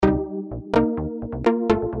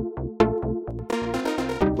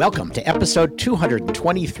Welcome to episode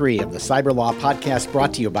 223 of the Cyberlaw Podcast,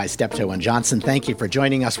 brought to you by Steptoe & Johnson. Thank you for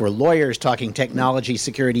joining us. We're lawyers talking technology,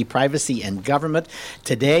 security, privacy, and government.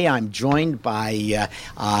 Today, I'm joined by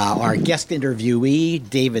our guest interviewee,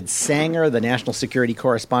 David Sanger, the national security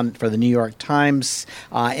correspondent for the New York Times,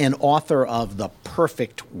 and author of The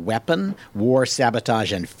Perfect Weapon, War,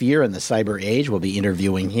 Sabotage, and Fear in the Cyber Age. We'll be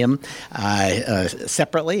interviewing him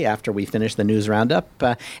separately after we finish the news roundup.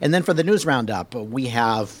 And then for the news roundup, we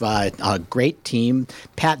have a great team.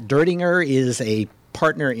 Pat Derdenger is a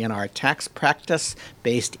partner in our tax practice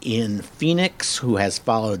based in Phoenix, who has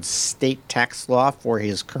followed state tax law for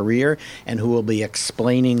his career and who will be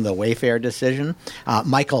explaining the Wayfair decision.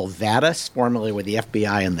 Michael Vatis, formerly with the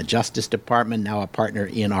FBI and the Justice Department, now a partner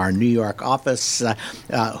in our New York office,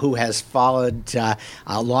 who has followed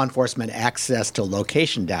law enforcement access to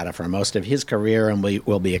location data for most of his career, and we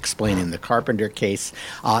will be explaining the Carpenter case.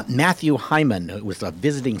 Matthew Heiman, who was a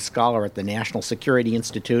visiting scholar at the National Security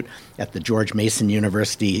Institute at the George Mason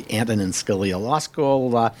University Antonin Scalia Law School,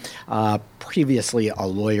 previously a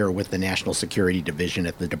lawyer with the National Security Division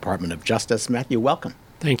at the Department of Justice. Matthew, welcome.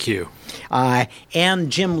 Thank you.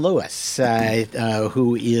 And Jim Lewis,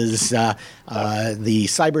 who is the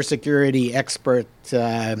cybersecurity expert,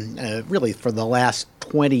 really for the last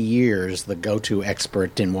 20 years, the go-to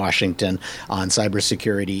expert in Washington on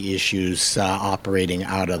cybersecurity issues, operating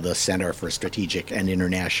out of the Center for Strategic and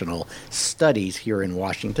International Studies here in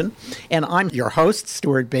Washington. And I'm your host,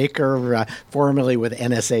 Stewart Baker, formerly with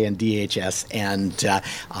NSA and DHS, and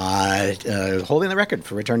holding the record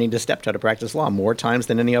for returning to Steptoe to practice law more times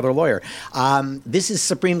than any other lawyer. This is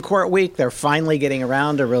Supreme Court week. They're finally getting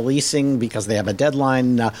around to releasing, because they have a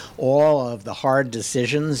deadline, all of the hard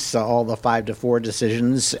decisions, all the 5-4 decisions.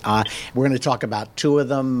 We're going to talk about two of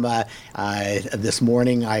them. This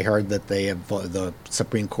morning, I heard that the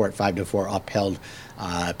Supreme Court 5-4 upheld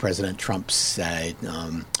President Trump's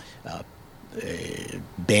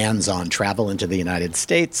bans on travel into the United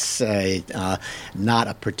States. Not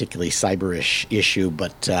a particularly cyberish issue,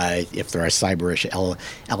 but if there are cyberish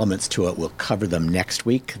elements to it, we'll cover them next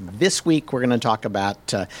week. This week, we're going to talk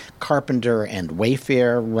about Carpenter and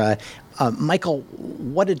Wayfair. Michael,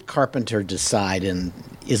 what did Carpenter decide, and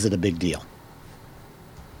is it a big deal?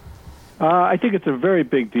 I think it's a very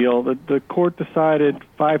big deal. The court decided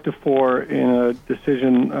 5-4 in a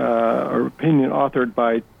decision or opinion authored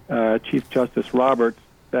by Chief Justice Roberts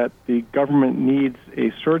that the government needs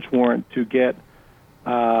a search warrant to get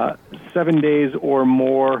 7 days or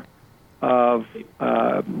more of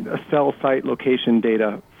cell site location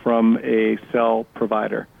data from a cell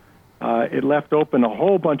provider. It left open a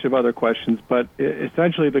whole bunch of other questions, but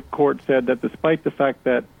essentially the court said that despite the fact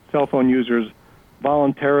that cell phone users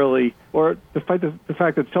voluntarily, or despite the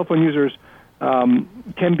fact that cell phone users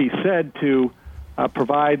can be said to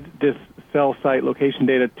provide this cell site location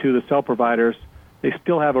data to the cell providers, they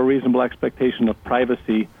still have a reasonable expectation of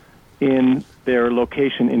privacy in their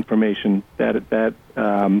location information that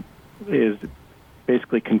is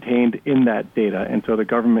basically contained in that data, and so the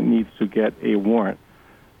government needs to get a warrant.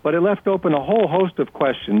 But it left open a whole host of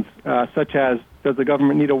questions, such as, does the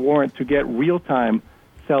government need a warrant to get real-time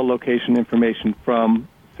cell location information from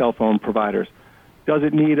cell phone providers? Does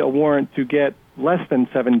it need a warrant to get less than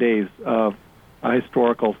 7 days of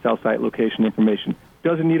historical cell site location information?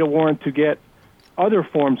 Does it need a warrant to get other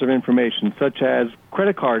forms of information, such as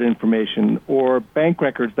credit card information or bank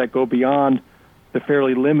records that go beyond the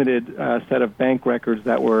fairly limited set of bank records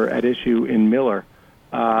that were at issue in Miller?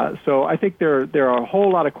 So I think there are a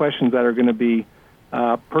whole lot of questions that are going to be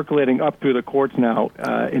percolating up through the courts now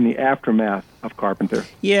in the aftermath of Carpenter.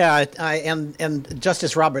 Yeah, and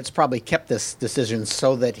Justice Roberts probably kept this decision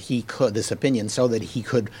so that he could, this opinion, so that he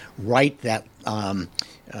could write that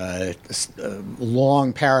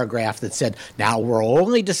long paragraph that said, now we're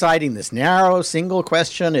only deciding this narrow single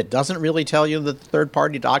question. It doesn't really tell you that the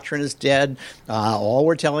third-party doctrine is dead. All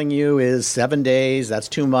we're telling you is 7 days. That's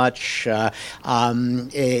too much.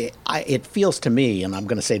 It feels to me, and I'm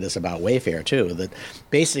going to say this about Wayfair too, that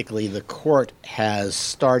basically the court has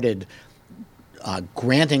started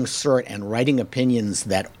granting cert and writing opinions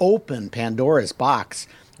that open Pandora's box.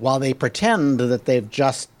 While they pretend that they've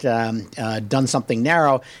just done something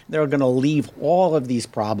narrow, they're going to leave all of these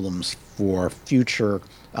problems for future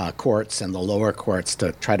courts and the lower courts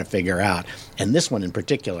to try to figure out. And this one in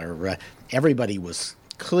particular, everybody was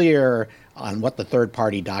clear on what the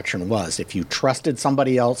third-party doctrine was. If you trusted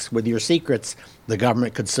somebody else with your secrets, the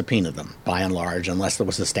government could subpoena them, by and large, unless there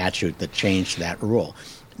was a statute that changed that rule.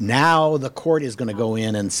 Now the court is going to go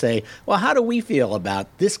in and say, well, how do we feel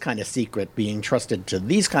about this kind of secret being trusted to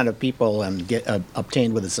these kind of people and get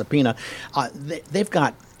obtained with a subpoena? They've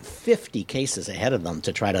got 50 cases ahead of them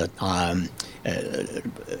to try to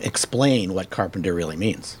explain what Carpenter really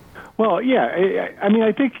means. Well, yeah. I mean,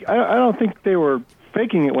 I don't think they were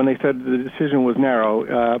faking it when they said the decision was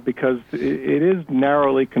narrow, because it is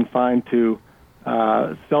narrowly confined to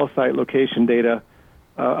cell site location data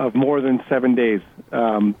of more than 7 days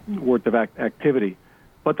worth of activity.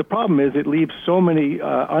 But the problem is it leaves so many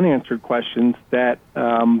unanswered questions that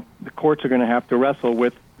the courts are going to have to wrestle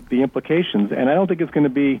with the implications. And I don't think it's going to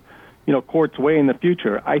be, courts way in the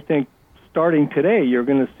future. I think starting today, you're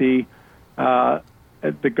going to see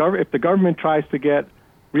if the government tries to get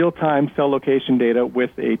real-time cell location data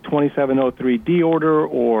with a 2703D order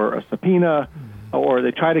or a subpoena, or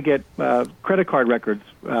they try to get credit card records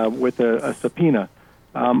with a subpoena.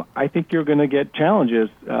 I think you're going to get challenges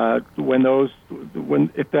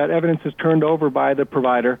if that evidence is turned over by the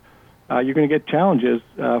provider. You're going to get challenges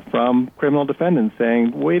from criminal defendants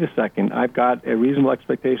saying, "Wait a second, I've got a reasonable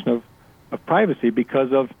expectation of privacy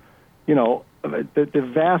because of, the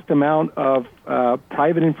vast amount of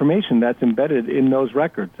private information that's embedded in those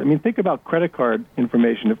records." I mean, think about credit card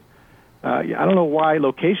information. I don't know why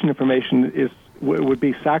location information would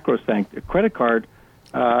be sacrosanct. A credit card,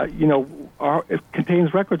 it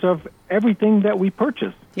contains records of everything that we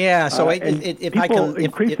purchase. Yeah, so people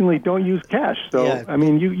increasingly don't use cash. So, yeah. I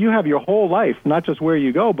mean, you have your whole life, not just where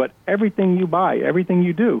you go, but everything you buy, everything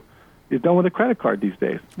you do is done with a credit card these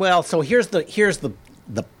days. Well, so here's the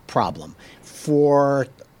problem. For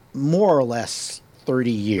more or less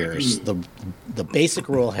 30 years, the basic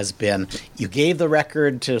rule has been you gave the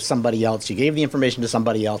record to somebody else, you gave the information to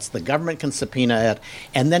somebody else, the government can subpoena it,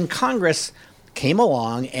 and then Congress came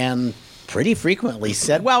along and pretty frequently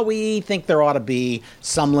said, well, we think there ought to be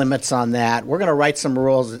some limits on that. We're going to write some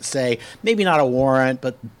rules that say maybe not a warrant,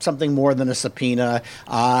 but something more than a subpoena.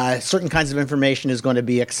 Certain kinds of information is going to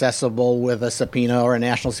be accessible with a subpoena or a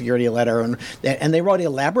national security letter. And they wrote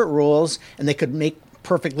elaborate rules, and they could make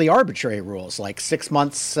perfectly arbitrary rules, like 6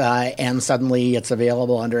 months and suddenly it's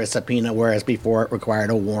available under a subpoena, whereas before it required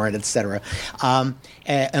a warrant, et cetera.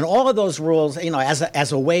 And all of those rules,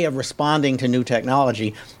 as a way of responding to new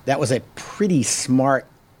technology, that was a pretty smart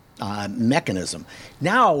mechanism.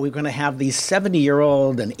 Now we're going to have these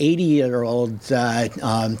 70-year-old and 80-year-old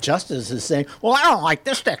justices saying, well, I don't like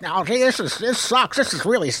this technology. This sucks. This is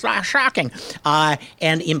really shocking.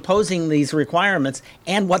 And imposing these requirements.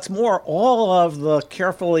 And what's more, all of the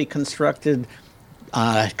carefully constructed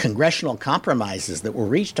congressional compromises that were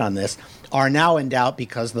reached on this are now in doubt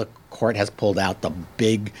because the court has pulled out the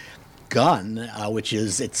big gun, which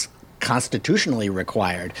is it's constitutionally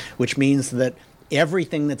required, which means that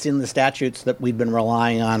everything that's in the statutes that we've been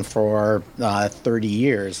relying on for 30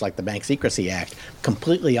 years, like the Bank Secrecy Act,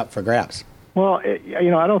 completely up for grabs. Well,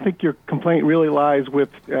 I don't think your complaint really lies with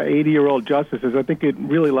 80-year-old justices. I think it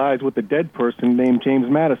really lies with the dead person named James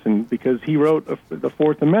Madison, because he wrote the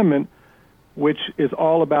Fourth Amendment, which is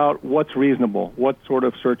all about what's reasonable, what sort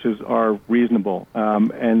of searches are reasonable.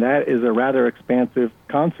 And that is a rather expansive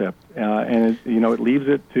concept. And it leaves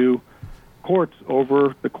it to courts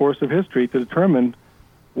over the course of history to determine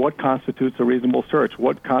what constitutes a reasonable search,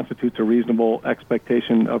 what constitutes a reasonable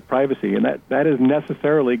expectation of privacy. And that is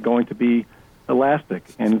necessarily going to be elastic,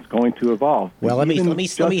 and it's going to evolve. Well, let me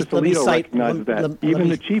cite. Even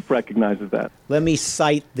the chief recognizes that. Let me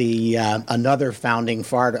cite the another founding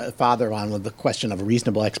father on with the question of a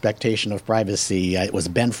reasonable expectation of privacy. It was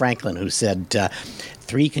Ben Franklin who said,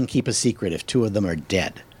 3 can keep a secret if 2 of them are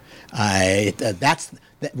dead.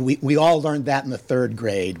 We all learned that in the 3rd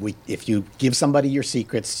grade. If you give somebody your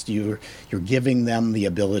secrets, you're giving them the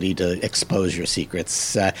ability to expose your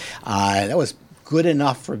secrets. That was good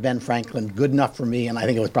enough for Ben Franklin, good enough for me, and I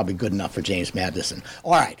think it was probably good enough for James Madison.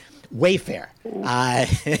 All right, Wayfair.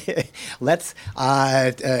 Let's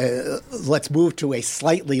move to a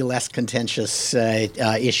slightly less contentious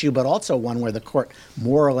issue, but also one where the court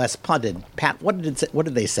more or less punted. Pat, what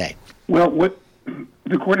did they say? Well, what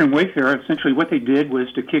the court in Wayfair, essentially what they did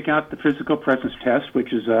was to kick out the physical presence test, which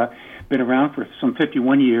has been around for some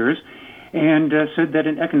 51 years, and said that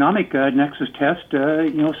an economic nexus test,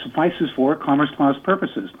 suffices for Commerce Clause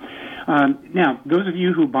purposes. Now, those of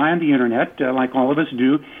you who buy on the Internet, like all of us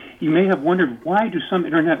do, you may have wondered, why do some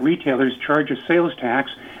Internet retailers charge a sales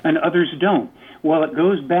tax and others don't? Well, it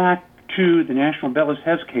goes back to the National Bellis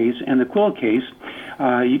Hess case and the Quill case,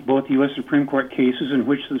 both U.S. Supreme Court cases in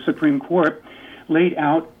which the Supreme Court laid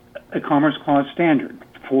out a Commerce Clause standard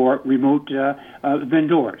for remote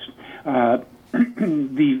vendors.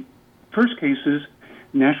 The first cases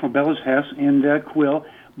National Bellows Hess and Quill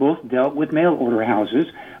both dealt with mail order houses,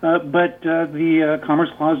 but the Commerce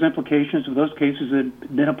Clause implications of those cases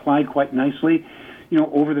had been applied quite nicely,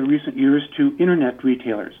 over the recent years to Internet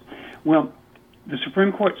retailers. Well, the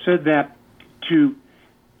Supreme Court said that to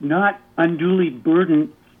not unduly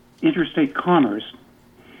burden interstate commerce,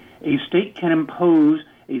 a state can impose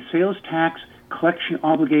a sales tax collection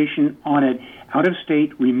obligation on an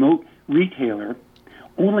out-of-state remote retailer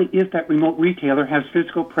only if that remote retailer has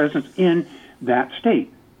physical presence in that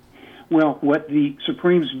state. Well, what the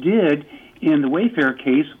Supremes did in the Wayfair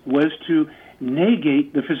case was to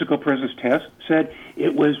negate the physical presence test, said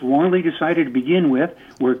it was wrongly decided to begin with,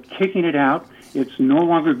 we're kicking it out, it's no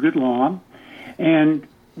longer good law, and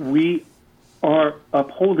we are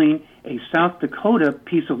upholding a South Dakota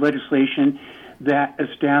piece of legislation that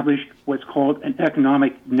established what's called an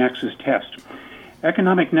economic nexus test.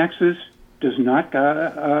 Economic nexus does not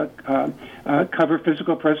cover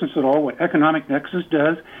physical presence at all. What economic nexus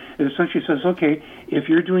does is essentially says, okay, if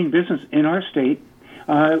you're doing business in our state,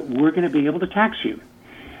 we're going to be able to tax you.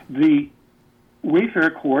 The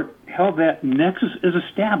Wayfair court held that nexus is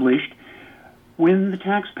established when the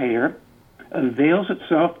taxpayer avails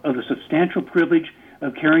itself of the substantial privilege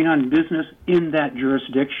of carrying on business in that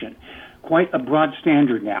jurisdiction. Quite a broad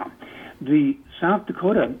standard now. The South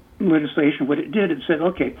Dakota legislation, what it did, it said,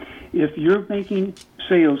 okay, if you're making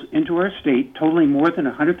sales into our state totaling more than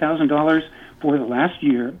 $100,000 for the last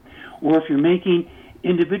year, or if you're making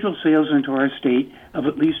individual sales into our state of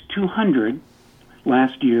at least 200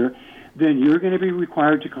 last year, then you're going to be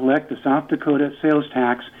required to collect the South Dakota sales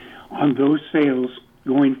tax on those sales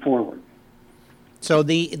going forward. So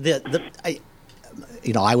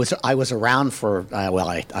I was around for I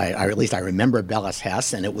at least I remember Bellows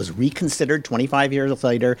Hess, and it was reconsidered 25 years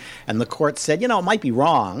later, and the court said, it might be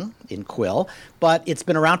wrong in Quill, but it's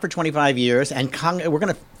been around for 25 years, and we're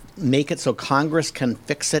going to make it so Congress can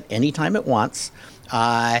fix it anytime it wants,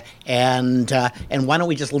 and why don't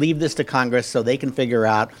we just leave this to Congress so they can figure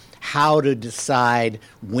out how to decide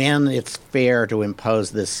when it's fair to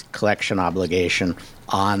impose this collection obligation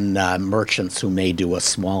on merchants who may do a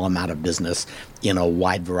small amount of business in a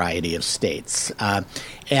wide variety of states.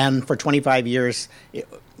 And for 25 years,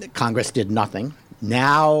 Congress did nothing.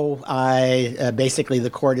 Now, basically,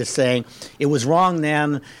 the court is saying it was wrong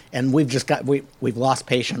then, and we've lost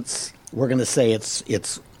patience. We're going to say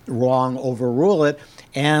it's wrong, overrule it,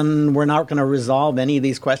 and we're not going to resolve any of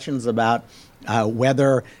these questions about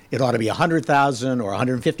whether it ought to be $100,000 or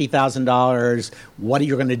 $150,000. What are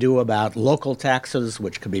you going to do about local taxes,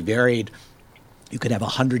 which could be varied? You could have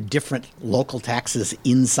 100 different local taxes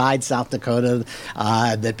inside South Dakota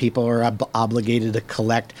that people are obligated to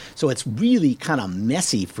collect. So it's really kind of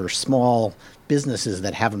messy for small businesses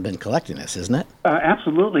that haven't been collecting this, isn't it?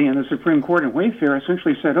 Absolutely. And the Supreme Court in Wayfair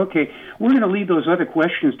essentially said, okay, we're going to leave those other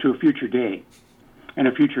questions to a future day and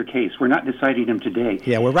a future case. We're not deciding them today.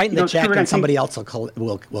 Yeah, we're writing the check, Stewart, and somebody else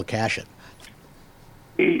will cash it.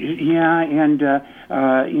 Yeah, and the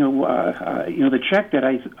check that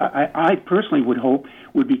I personally would hope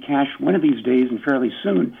would be cashed one of these days and fairly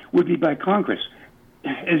soon would be by Congress.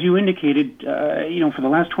 As you indicated, for the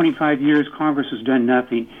last 25 years, Congress has done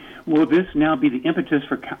nothing. Will this now be the impetus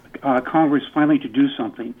for Congress finally to do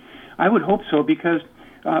something? I would hope so, because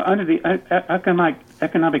under the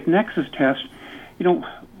economic nexus test,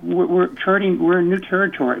 we're in new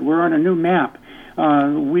territory. We're on a new map.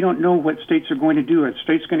 We don't know what states are going to do. Are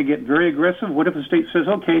states going to get very aggressive? What if a state says,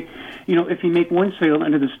 okay, if you make one sale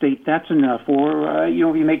into the state, that's enough. Or, if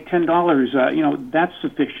you make $10, that's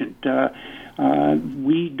sufficient.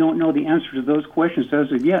 We don't know the answer to those questions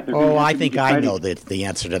as of yet. I think I know the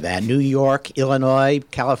answer to that. New York, Illinois,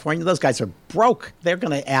 California, those guys are broke. They're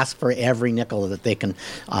going to ask for every nickel that they can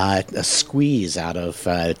squeeze out of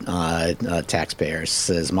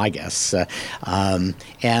taxpayers, is my guess.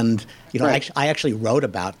 Right. I actually wrote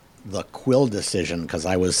about the Quill decision because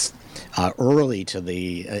I was early to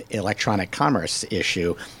the electronic commerce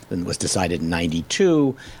issue, and was decided in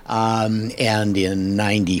 92, and in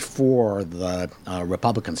 94 the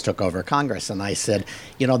Republicans took over Congress, and I said,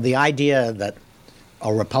 the idea that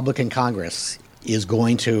a Republican Congress is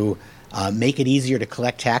going to make it easier to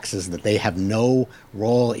collect taxes that they have no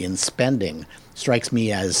role in spending strikes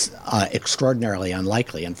me as extraordinarily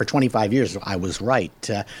unlikely. And for 25 years, I was right.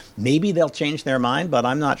 Maybe they'll change their mind, but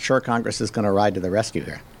I'm not sure Congress is going to ride to the rescue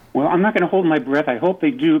here. Well, I'm not going to hold my breath. I hope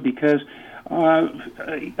they do, because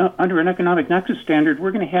under an economic nexus standard,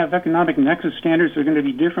 we're going to have economic nexus standards that are going to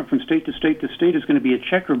be different from state to state to state. It's going to be a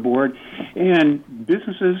checkerboard, and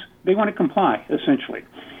businesses, they want to comply, essentially.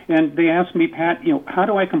 And they asked me, Pat, how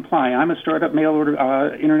do I comply? I'm a startup mail order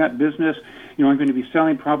internet business. I'm going to be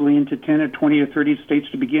selling probably into 10 or 20 or 30 states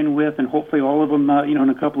to begin with, and hopefully all of them, in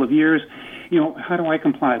a couple of years. How do I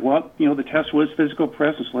comply? Well, the test was physical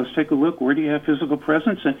presence. Let's take a look. Where do you have physical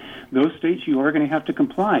presence? And those states, you are going to have to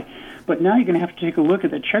comply. But now you're going to have to take a look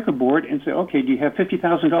at the checkerboard and say, okay, do you have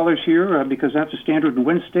 $50,000 here because that's a standard in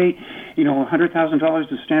one state?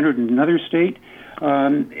 $100,000 is standard in another state.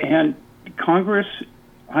 And Congress,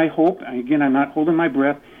 I hope, again, I'm not holding my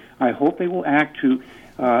breath, I hope they will act to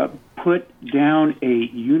put down a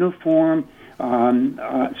uniform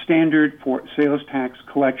standard for sales tax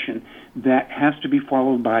collection that has to be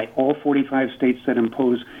followed by all 45 states that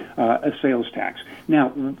impose a sales tax.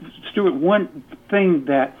 Now, Stewart, one thing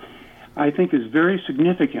that I think is very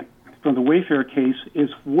significant from the Wayfair case is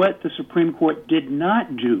what the Supreme Court did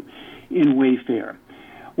not do in Wayfair.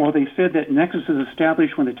 While they said that nexus is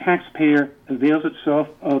established when the taxpayer avails itself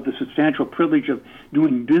of the substantial privilege of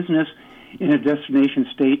doing business in a destination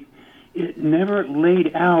state, it never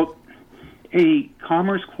laid out a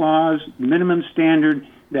Commerce Clause minimum standard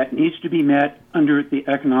that needs to be met under the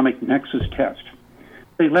economic nexus test.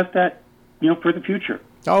 They left that, for the future.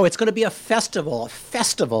 Oh, it's going to be a festival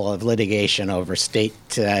of litigation over state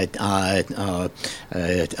taxation.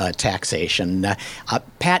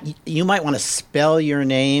 Pat, you might want to spell your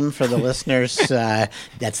name for the listeners.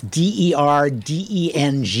 That's Derdenger,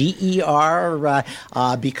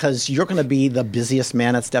 because you're going to be the busiest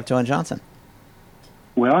man at Steptoe and Johnson.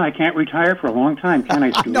 Well, I can't retire for a long time, can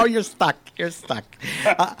I, Stuart? No, you're stuck.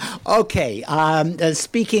 Okay.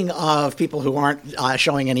 Speaking of people who aren't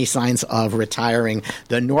showing any signs of retiring,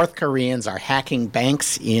 the North Koreans are hacking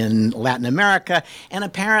banks in Latin America and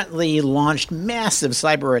apparently launched massive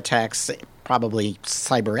cyber attacks, probably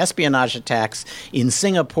cyber espionage attacks, in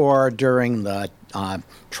Singapore during the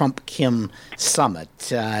Trump-Kim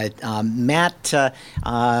summit. Matt,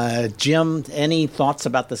 Jim, any thoughts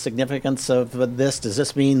about the significance of this? Does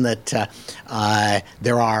this mean that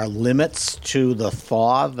there are limits to the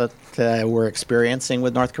thaw that we're experiencing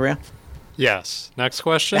with North Korea? Yes. Next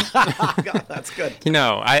question. That's good.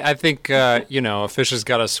 I think, a fish has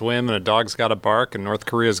got to swim and a dog's got to bark and North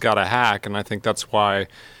Korea's got to hack. And I think that's why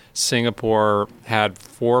Singapore had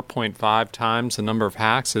 4.5 times the number of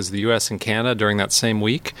hacks as the U.S. and Canada during that same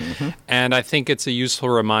week. Mm-hmm. And I think it's a useful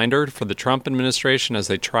reminder for the Trump administration as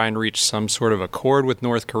they try and reach some sort of accord with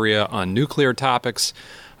North Korea on nuclear topics.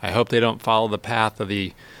 I hope they don't follow the path of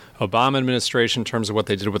the Obama administration in terms of what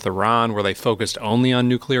they did with Iran, where they focused only on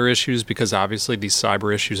nuclear issues, because obviously these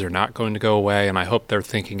cyber issues are not going to go away. And I hope they're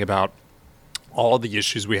thinking about all the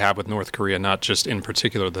issues we have with North Korea, not just in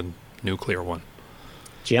particular the nuclear one.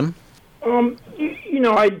 Jim?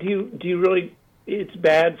 I do really, it's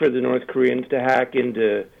bad for the North Koreans to hack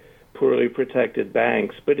into poorly protected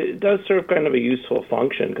banks, but it does serve kind of a useful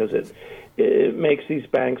function because it makes these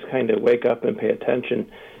banks kind of wake up and pay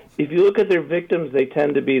attention. If you look at their victims, they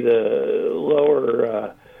tend to be the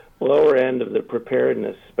lower end of the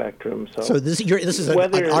preparedness spectrum. So this is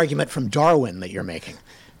an argument from Darwin that you're making.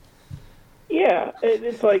 Yeah,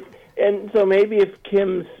 it's like, and so maybe if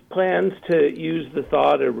Kim's plans to use the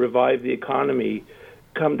thaw to revive the economy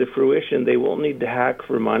come to fruition, they won't need to hack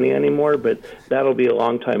for money anymore, but that'll be a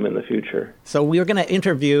long time in the future. So we were going to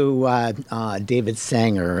interview David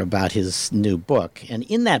Sanger about his new book. And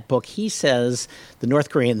in that book, he says the North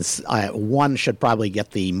Koreans, one, should probably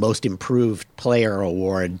get the most improved player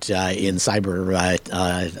award in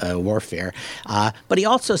cyber warfare. But he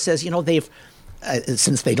also says, they've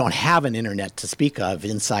since they don't have an internet to speak of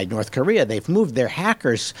inside North Korea, they've moved their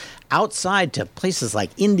hackers outside to places like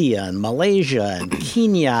India and Malaysia and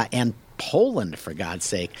Kenya and Poland, for God's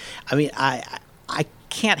sake. I mean, I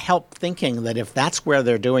can't help thinking that if that's where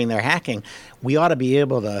they're doing their hacking, we ought to be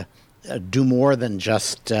able to do more than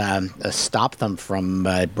just stop them from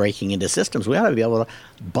breaking into systems. We ought to be able to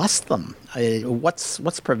bust them.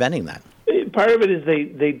 What's preventing that? Part of it is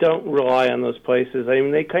they don't rely on those places. I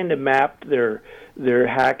mean, they kind of mapped their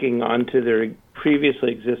hacking onto their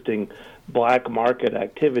previously existing black market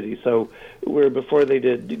activity. So where before they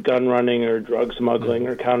did gun running or drug smuggling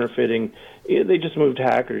or counterfeiting, they just moved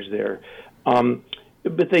hackers there.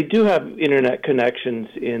 But they do have internet connections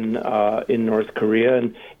in North Korea,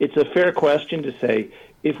 and it's a fair question to say,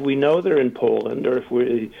 if we know they're in Poland or if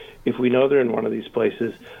we know they're in one of these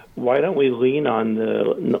places, why don't we lean on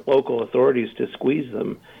the local authorities to squeeze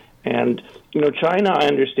them? And, China, I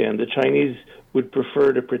understand. The Chinese would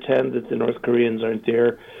prefer to pretend that the North Koreans aren't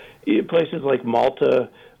there. Places like Malta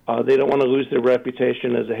They don't want to lose their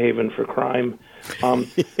reputation as a haven for crime.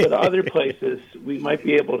 But other places, we might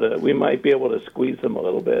be able to squeeze them a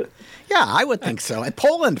little bit. Yeah, I would think so. And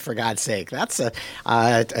Poland, for God's sake, that's a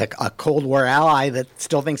Cold War ally that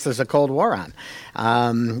still thinks there's a Cold War on.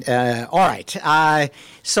 All right.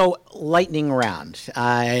 So lightning round.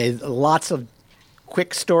 Lots of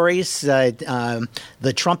quick stories.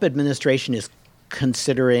 The Trump administration is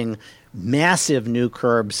considering massive new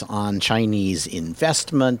curbs on Chinese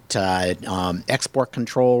investment, export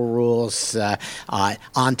control rules,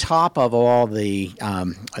 on top of all the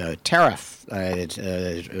tariff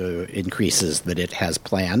increases that it has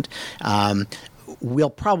planned. We'll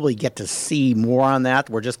probably get to see more on that.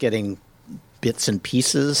 We're just getting bits and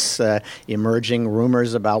pieces, emerging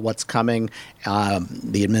rumors about what's coming.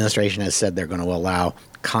 The administration has said they're going to allow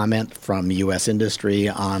comment from U.S. industry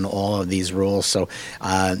on all of these rules. So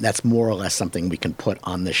that's more or less something we can put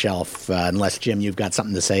on the shelf, unless, Jim, you've got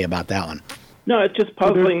something to say about that one. No, it's just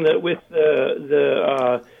puzzling that with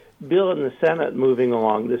the bill in the Senate moving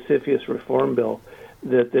along, the CFIUS reform bill,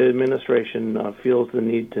 that the administration feels the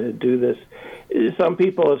need to do this. Some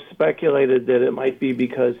people have speculated that it might be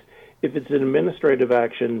because if it's an administrative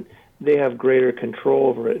action, they have greater control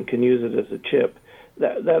over it and can use it as a chip.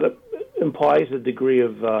 That implies a degree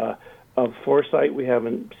of foresight we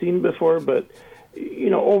haven't seen before. But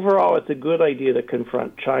overall, it's a good idea to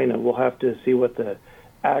confront China. We'll have to see what the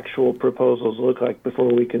actual proposals look like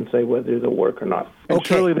before we can say whether they'll work or not. And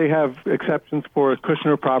surely they have exceptions for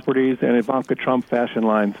Kushner properties and Ivanka Trump fashion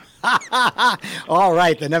lines. All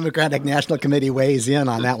right, the Democratic National Committee weighs in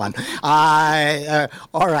on that one.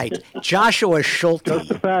 All right, Joshua Schulte. Just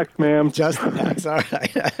the facts, ma'am. Just the facts, all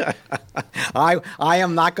right. I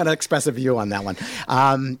am not going to express a view on that one.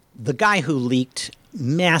 The guy who leaked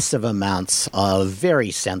massive amounts of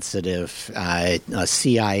very sensitive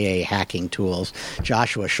CIA hacking tools,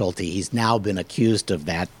 Joshua Schulte. He's now been accused of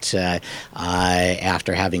that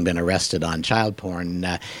after having been arrested on child porn,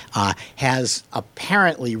 has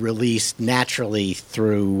apparently released naturally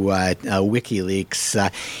through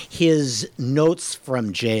WikiLeaks his notes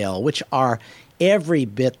from jail, which are every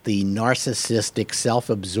bit the narcissistic,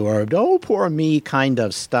 self-absorbed, oh, poor me kind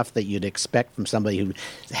of stuff that you'd expect from somebody who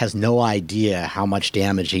has no idea how much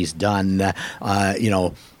damage he's done.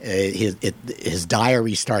 His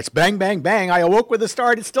diary starts, bang, bang, bang. I awoke with a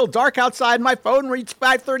start. It's still dark outside. My phone reads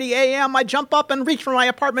 5:30 a.m. I jump up and reach for my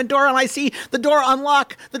apartment door, and I see the door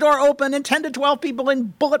unlock, the door open, and 10 to 12 people in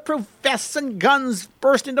bulletproof vests and guns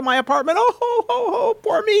burst into my apartment. Oh, ho, ho, ho,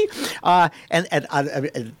 poor me.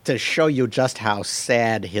 And to show you just how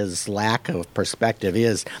sad his lack of perspective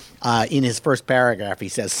is, in his first paragraph, he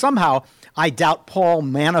says, somehow I doubt Paul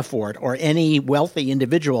Manafort or any wealthy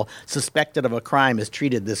individual suspected of a crime is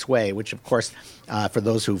treated this way, which, of course, for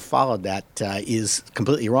those who followed that, is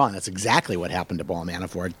completely wrong. That's exactly what happened to Paul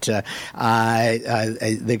Manafort.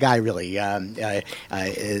 The guy really,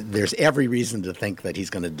 there's every reason to think that he's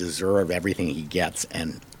going to deserve everything he gets,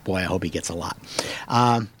 and boy, I hope he gets a lot.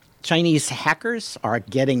 Chinese hackers are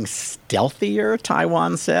getting stealthier,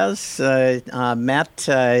 Taiwan says. Matt,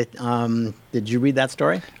 did you read that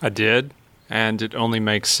story? I did, and it only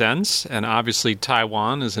makes sense. And obviously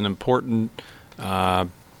Taiwan is an important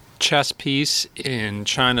chess piece in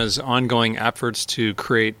China's ongoing efforts to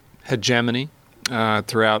create hegemony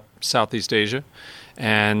throughout Southeast Asia.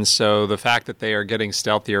 And so the fact that they are getting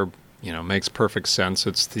stealthier, makes perfect sense.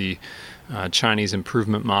 It's the Chinese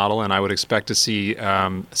improvement model, and I would expect to see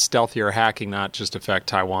stealthier hacking not just affect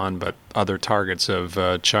Taiwan, but other targets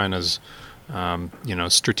of China's,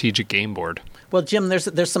 strategic game board. Well, Jim,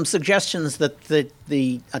 there's some suggestions that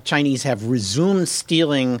the Chinese have resumed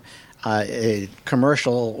stealing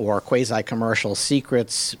commercial or quasi-commercial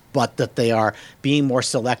secrets, but that they are being more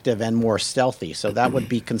selective and more stealthy. So that would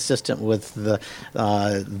be consistent with the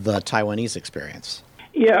Taiwanese experience.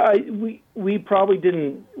 Yeah, we probably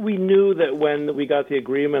didn't. We knew that when we got the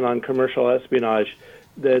agreement on commercial espionage,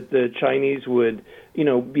 that the Chinese would,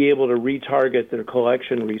 be able to retarget their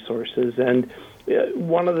collection resources. And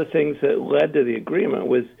one of the things that led to the agreement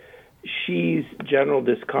was Xi's general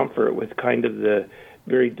discomfort with kind of the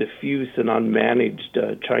very diffuse and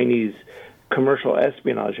unmanaged Chinese commercial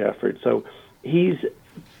espionage effort. So he's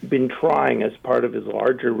been trying, as part of his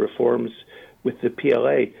larger reforms with the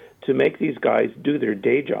PLA, to make these guys do their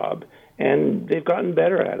day job, and they've gotten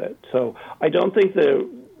better at it. So I don't think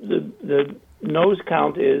the nose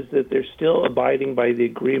count is that they're still abiding by the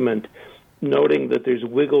agreement, noting that there's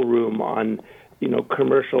wiggle room on,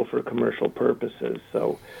 commercial for commercial purposes.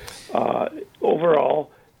 So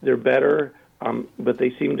overall, they're better, but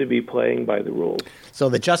they seem to be playing by the rules. So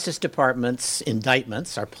the Justice Department's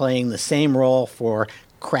indictments are playing the same role for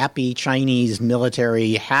crappy Chinese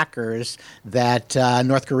military hackers that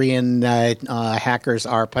North Korean hackers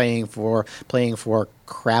are playing for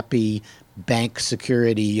crappy bank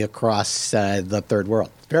security across the third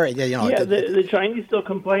world. The Chinese still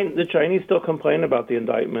complain. The Chinese still complain about the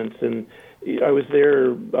indictments, and I was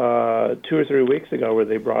there 2 or 3 weeks ago where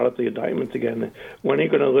they brought up the indictments again. When are you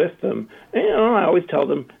going to list them? And, I always tell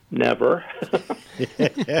them never.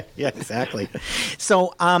 Yeah, exactly.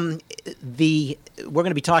 So we're going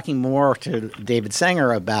to be talking more to David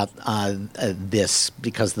Sanger about this,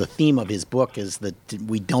 because the theme of his book is that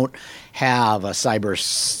we don't have a cyber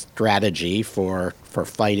strategy for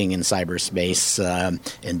fighting in cyberspace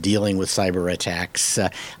and dealing with cyber attacks.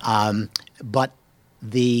 But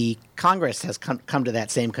the Congress has come to that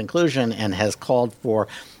same conclusion and has called for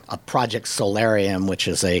a Project Solarium, which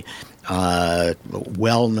is a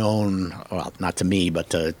well-known, well, not to me, but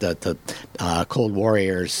to Cold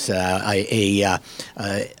Warriors,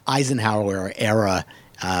 Eisenhower-era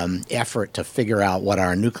effort to figure out what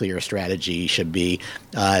our nuclear strategy should be.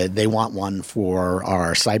 They want one for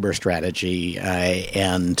our cyber strategy,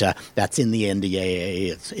 and that's in the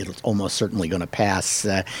NDAA. It's almost certainly going to pass.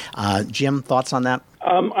 Jim, thoughts on that?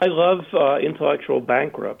 I love intellectual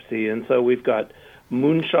bankruptcy, and so we've got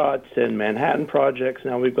moonshots and Manhattan projects.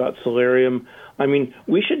 Now we've got Solarium. I mean,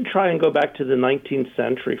 we should try and go back to the 19th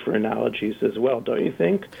century for analogies as well, don't you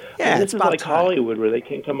think? Yeah, this is like time. Hollywood, where they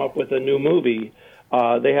can't come up with a new movie.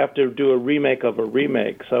 They have to do a remake of a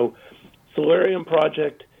remake. So Solarium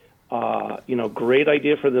project, great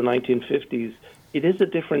idea for the 1950s. It is a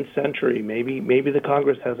different century. Maybe the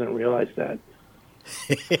Congress hasn't realized that.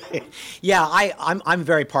 Yeah, I'm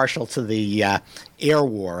very partial to the air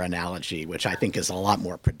war analogy, which I think is a lot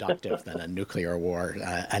more productive than a nuclear war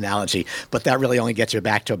analogy. But that really only gets you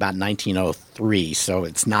back to about 1903, so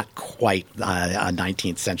it's not quite a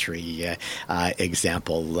 19th century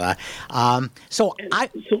example.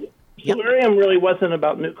 Solarium really wasn't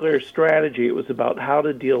about nuclear strategy. It was about how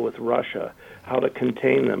to deal with Russia, how to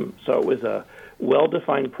contain them. So it was a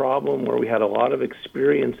well-defined problem where we had a lot of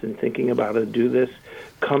experience in thinking about how to do this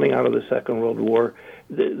coming out of the Second World War.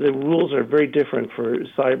 The rules are very different for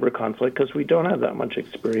cyber conflict because we don't have that much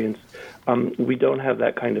experience. We don't have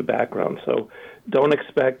that kind of background. So don't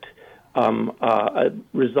expect a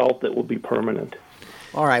result that will be permanent.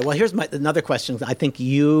 All right. Well, here's another question. I think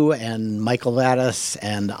you and Michael Vatis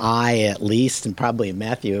and I, at least, and probably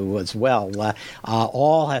Matthew as well,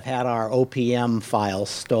 all have had our OPM files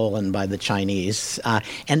stolen by the Chinese.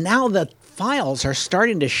 And now the files are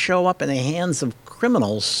starting to show up in the hands of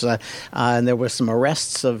criminals, and there were some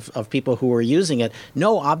arrests of people who were using it.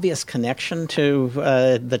 No obvious connection to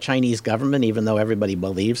the Chinese government, even though everybody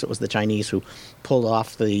believes it was the Chinese who pulled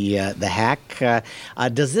off the hack.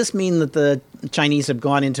 Does this mean that the Chinese have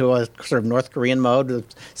gone into a sort of North Korean mode of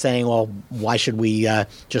saying, well, why should we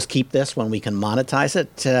just keep this when we can monetize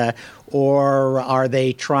it? Or are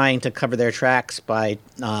they trying to cover their tracks by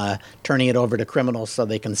turning it over to criminals so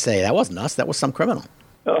they can say, that wasn't us, that was some criminal?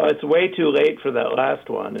 It's way too late for that last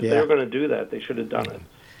one. If they were going to do that, they should have done it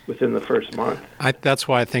within the first month. That's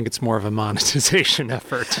why I think it's more of a monetization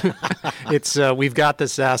effort. It's we've got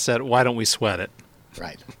this asset, why don't we sweat it?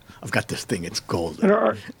 Right. I've got this thing, it's gold. And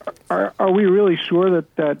are we really sure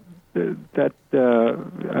that data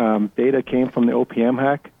came from the OPM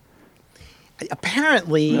hack?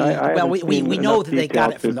 Apparently, we know that they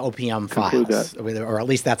got it from the OPM files, or at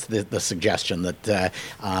least that's the suggestion, that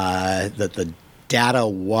the data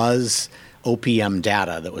was OPM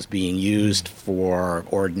data that was being used for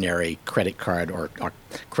ordinary credit card or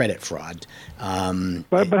credit fraud. But I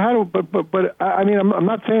mean, I'm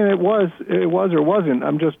not saying it was or wasn't.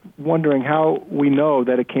 I'm just wondering how we know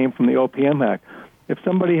that it came from the OPM hack. If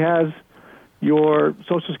somebody has your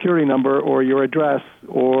Social Security number or your address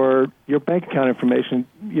or your bank account information,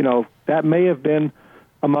 that may have been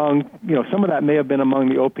among, some of that may have been among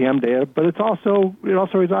the OPM data, but it also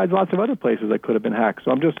resides lots of other places that could have been hacked.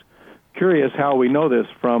 So I'm just curious how we know this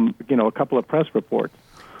from, a couple of press reports.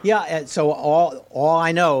 Yeah, so all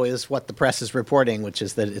I know is what the press is reporting, which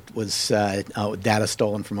is that it was data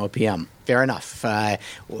stolen from OPM. Fair enough.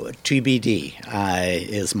 TBD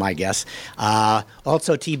is my guess.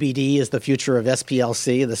 Also TBD is the future of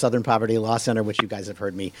SPLC, the Southern Poverty Law Center, which you guys have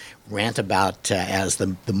heard me rant about as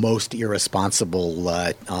the most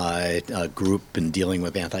irresponsible group in dealing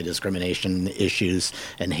with anti-discrimination issues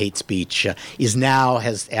and hate speech,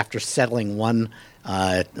 has, after settling one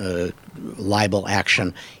libel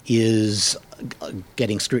action, is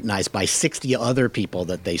getting scrutinized by 60 other people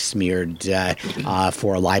that they smeared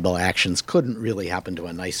for libel actions. Couldn't really happen to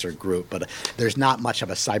a nicer group, but there's not much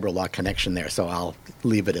of a cyber law connection there, so I'll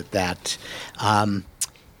leave it at that.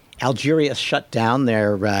 Algeria shut down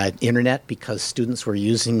their internet because students were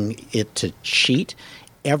using it to cheat.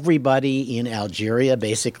 Everybody in Algeria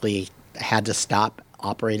basically had to stop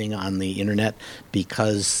operating on the internet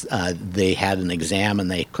because they had an exam and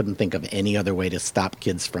they couldn't think of any other way to stop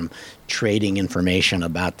kids from trading information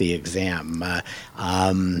about the exam.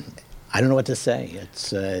 I don't know what to say.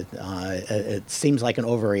 It seems like an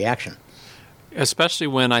overreaction. Especially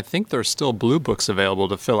when I think there's still blue books available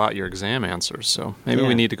to fill out your exam answers. So maybe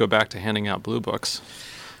we need to go back to handing out blue books.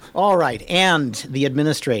 All right. And the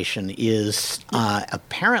administration is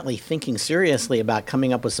apparently thinking seriously about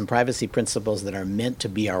coming up with some privacy principles that are meant to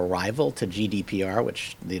be a rival to GDPR,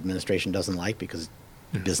 which the administration doesn't like because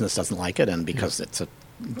business doesn't like it and because it's a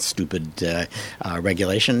stupid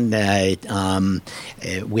regulation.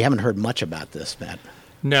 We haven't heard much about this, Matt.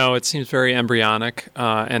 No, it seems very embryonic,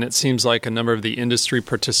 and it seems like a number of the industry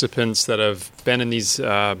participants that have been in these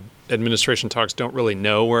administration talks don't really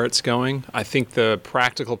know where it's going. I think the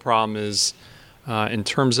practical problem is in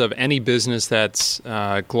terms of any business that's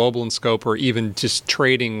global in scope or even just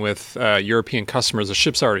trading with European customers, the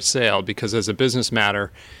ship's already sailed because as a business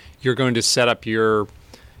matter, you're going to set up your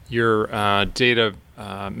data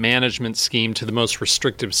management scheme to the most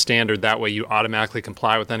restrictive standard. That way you automatically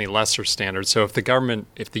comply with any lesser standard. So if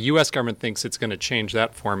the U.S. government thinks it's going to change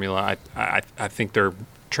that formula, I think they're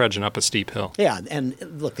trudging up a steep hill. Yeah, and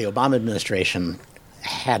look, the Obama administration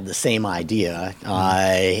had the same idea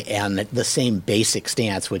and the same basic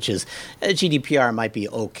stance, which is GDPR might be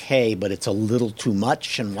okay, but it's a little too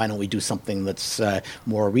much, and why don't we do something that's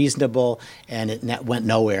more reasonable? And it went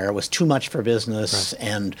nowhere. It was too much for business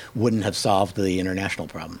and wouldn't have solved the international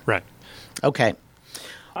problem. Right. Okay.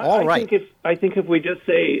 I think if we just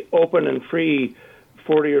say open and free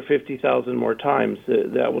 40 or 50,000 more times,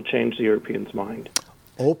 that will change the Europeans' mind.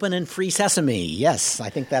 Open and free sesame. Yes,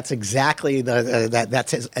 I think that's exactly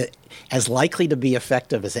that's as likely to be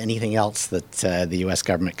effective as anything else that the U.S.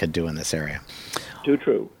 government could do in this area. Too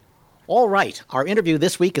true. All right. Our interview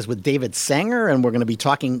this week is with David Sanger, and we're going to be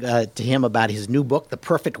talking to him about his new book, The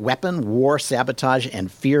Perfect Weapon, War, Sabotage,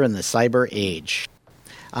 and Fear in the Cyber Age.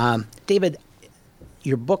 David,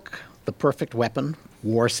 your book, The Perfect Weapon,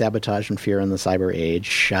 War, Sabotage, and Fear in the Cyber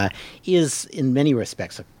Age, is in many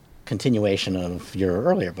respects a continuation of your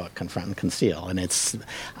earlier book, Confront and Conceal, and it's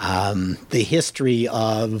the history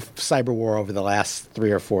of cyber war over the last 3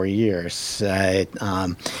 or 4 years.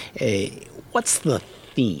 What's the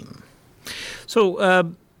theme?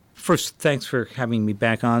 So, first, thanks for having me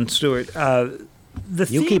back on, Stewart.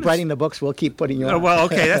 You keep writing the books, we'll keep putting you on. Well,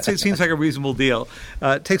 okay, it seems like a reasonable deal.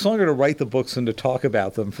 It takes longer to write the books than to talk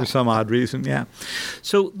about them for some odd reason, yeah.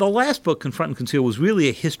 So the last book, Confront and Conceal, was really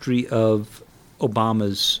a history of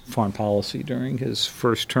Obama's foreign policy during his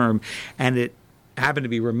first term, and it happened to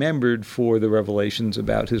be remembered for the revelations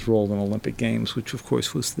about his role in Olympic Games, which, of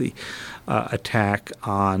course, was the attack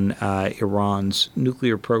on Iran's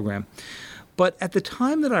nuclear program. But at the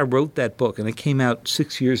time that I wrote that book, and it came out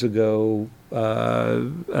 6 years ago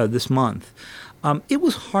this month, it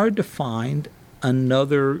was hard to find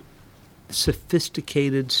another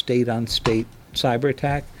sophisticated state-on-state cyber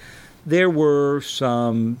attack. There were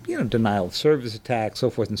some, denial of service attacks, so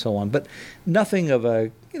forth and so on, but nothing of a,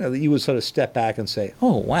 that you would sort of step back and say,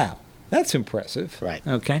 oh, wow, that's impressive. Right.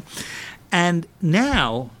 Okay. And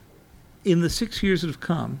now, in the 6 years that have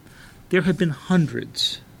come, there have been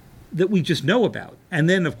hundreds that we just know about. And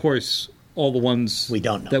then, of course, all the ones we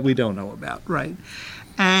don't know about. Right.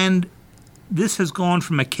 And this has gone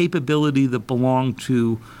from a capability that belonged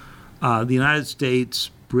to the United States,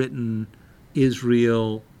 Britain,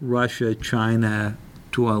 Israel, Russia, China,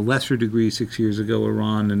 to a lesser degree 6 years ago,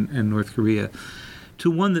 Iran and North Korea,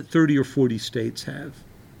 to one that 30 or 40 states have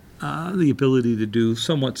the ability to do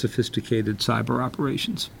somewhat sophisticated cyber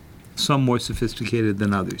operations, some more sophisticated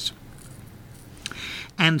than others.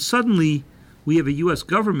 And suddenly we have a U.S.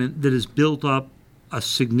 government that has built up a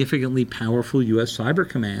significantly powerful U.S. cyber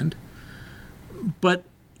command, but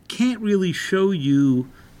can't really show you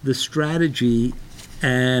the strategy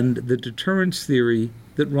and the deterrence theory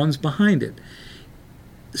that runs behind it.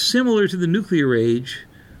 Similar to the nuclear age,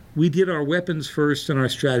 we did our weapons first and our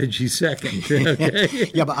strategy second.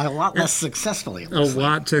 Okay? Yeah, but a lot less successfully.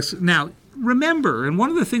 Now, remember, and one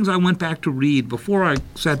of the things I went back to read before I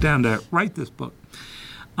sat down to write this book,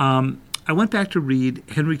 I went back to read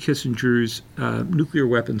Henry Kissinger's Nuclear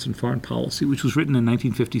Weapons and Foreign Policy, which was written in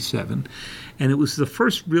 1957, and it was the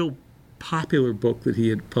first real popular book that he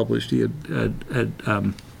had published. He had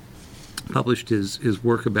published his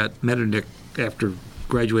work about Metternich after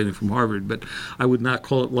graduating from Harvard, but I would not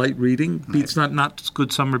call it light reading. Right. It's not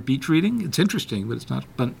good summer beach reading. It's interesting, but it's not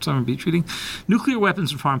summer beach reading. Nuclear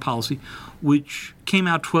Weapons and Foreign Policy, which came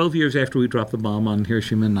out 12 years after we dropped the bomb on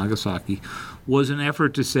Hiroshima and Nagasaki, was an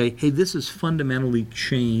effort to say, hey, this has fundamentally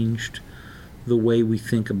changed the way we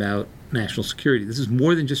think about national security. This is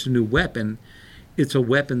more than just a new weapon. It's a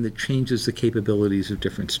weapon that changes the capabilities of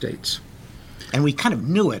different states. And we kind of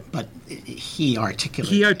knew it, but he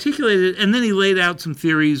articulated it. He articulated it, and then he laid out some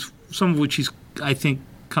theories, some of which he's, I think,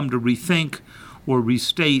 come to rethink or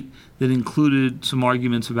restate, that included some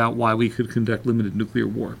arguments about why we could conduct limited nuclear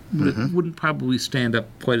war. Mm-hmm. It wouldn't probably stand up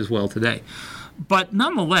quite as well today. But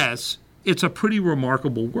nonetheless, it's a pretty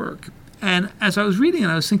remarkable work. And as I was reading it,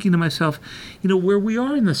 I was thinking to myself, where we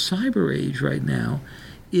are in the cyber age right now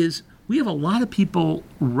is we have a lot of people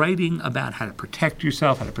writing about how to protect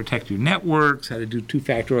yourself, how to protect your networks, how to do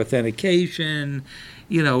two-factor authentication,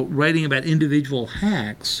 writing about individual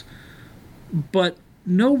hacks, but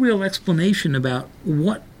no real explanation about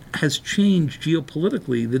what has changed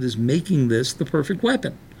geopolitically that is making this the perfect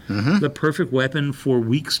weapon. Mm-hmm. The perfect weapon for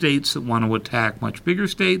weak states that want to attack much bigger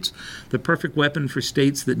states, the perfect weapon for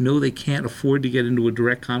states that know they can't afford to get into a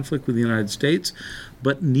direct conflict with the United States,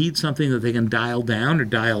 but need something that they can dial down or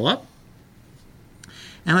dial up.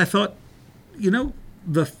 And I thought,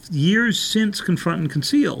 the years since Confront and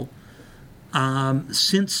Conceal,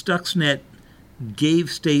 since Stuxnet gave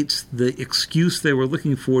states the excuse they were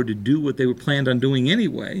looking for to do what they were planned on doing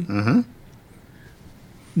anyway, mm-hmm.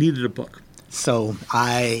 needed a book. So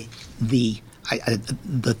the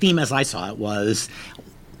theme as I saw it was,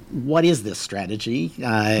 what is this strategy?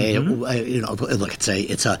 Mm-hmm. Look,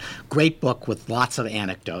 it's a great book with lots of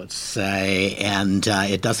anecdotes, and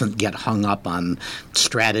it doesn't get hung up on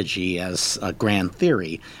strategy as a grand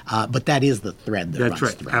theory. But that is the thread that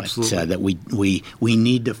runs through absolutely. It. That we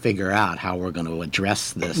need to figure out how we're going to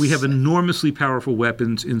address this. We have enormously powerful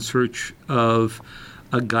weapons in search of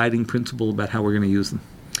a guiding principle about how we're going to use them.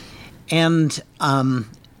 And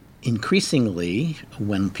increasingly,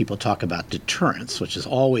 when people talk about deterrence, which has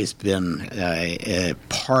always been a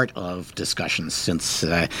part of discussions since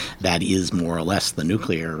that is more or less the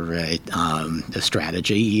nuclear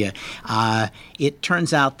strategy, it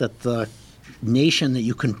turns out that the nation that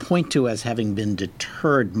you can point to as having been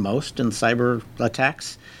deterred most in cyber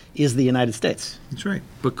attacks is the United States. That's right,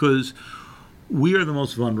 because we are the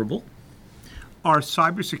most vulnerable. Our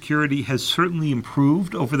cybersecurity has certainly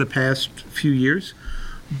improved over the past few years,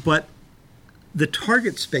 but the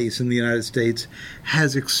target space in the United States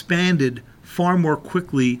has expanded far more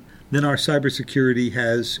quickly than our cybersecurity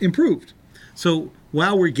has improved. So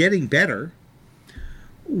while we're getting better,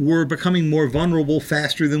 we're becoming more vulnerable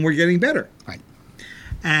faster than we're getting better. Right.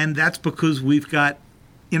 And that's because we've got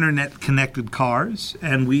internet-connected cars,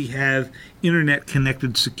 and we have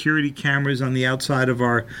internet-connected security cameras on the outside of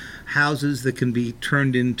our houses that can be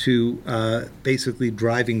turned into basically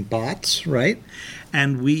driving bots, right?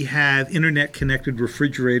 And we have internet-connected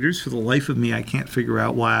refrigerators. For the life of me, I can't figure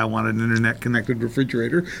out why I want an internet-connected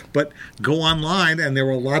refrigerator, but go online, and there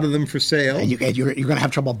are a lot of them for sale. And you're going to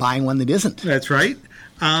have trouble buying one that isn't. That's right.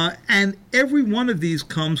 And every one of these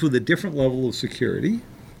comes with a different level of security,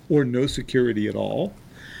 or no security at all.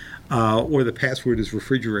 Or the password is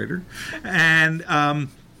refrigerator. And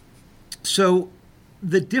so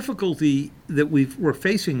the difficulty that we're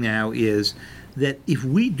facing now is that if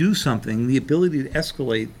we do something, the ability to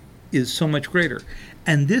escalate is so much greater.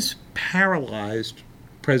 And this paralyzed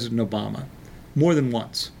President Obama more than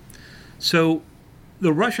once. So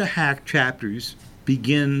the Russia hack chapters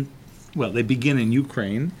begin in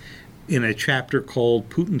Ukraine, in a chapter called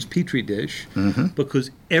Putin's Petri Dish, mm-hmm. because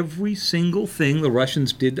every single thing the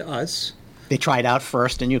Russians did to us, they tried out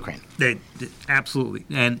first in Ukraine. They did, absolutely.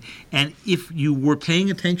 And if you were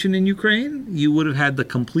paying attention in Ukraine, you would have had the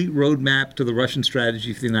complete roadmap to the Russian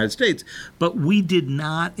strategy for the United States. But we did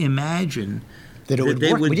not imagine that it would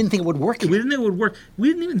work. We didn't think it would work here. We didn't think it would work. We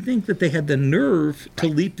didn't even think that they had the nerve to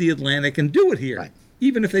leap the Atlantic and do it here,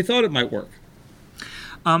 even if they thought it might work.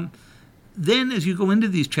 Then, as you go into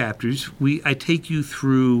these chapters, I take you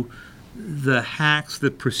through the hacks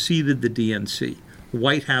that preceded the DNC,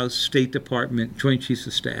 White House, State Department, Joint Chiefs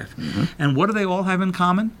of Staff. Mm-hmm. And what do they all have in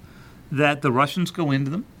common? That the Russians go into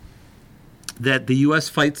them, that the U.S.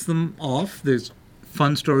 fights them off. There's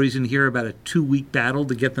fun stories in here about a 2-week battle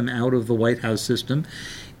to get them out of the White House system.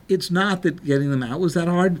 It's not that getting them out was that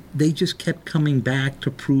hard. They just kept coming back to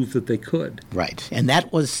prove that they could. Right. And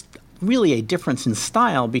that was really a difference in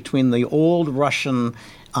style between the old Russian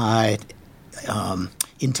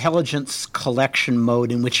intelligence collection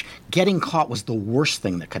mode in which getting caught was the worst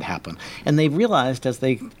thing that could happen. And they realized as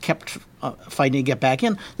they kept fighting to get back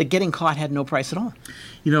in that getting caught had no price at all.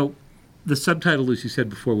 You know, the subtitle, as you said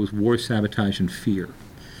before, was War, Sabotage, and Fear.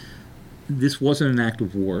 This wasn't an act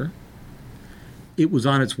of war. It was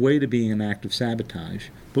on its way to being an act of sabotage.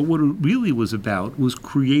 But what it really was about was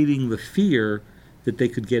creating the fear that they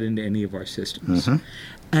could get into any of our systems. Mm-hmm.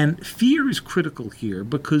 And fear is critical here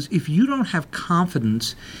because if you don't have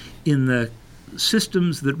confidence in the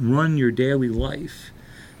systems that run your daily life,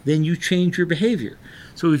 then you change your behavior.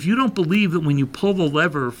 So if you don't believe that when you pull the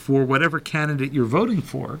lever for whatever candidate you're voting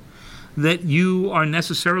for, that you are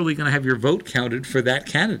necessarily going to have your vote counted for that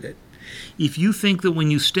candidate. If you think that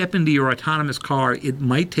when you step into your autonomous car, it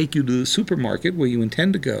might take you to the supermarket where you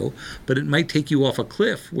intend to go, but it might take you off a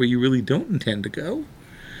cliff where you really don't intend to go,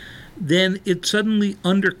 then it suddenly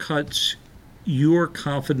undercuts your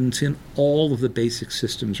confidence in all of the basic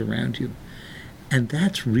systems around you. And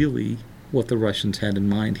that's really what the Russians had in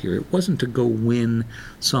mind here. It wasn't to go win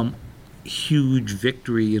some huge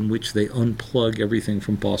victory in which they unplug everything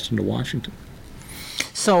from Boston to Washington.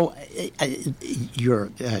 So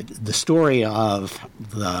the story of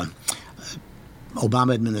the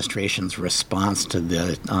Obama administration's response to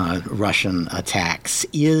the Russian attacks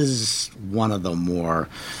is one of the more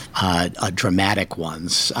dramatic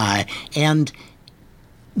ones. And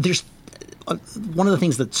there's one of the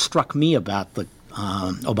things that struck me about the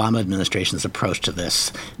Obama administration's approach to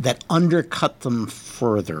this that undercut them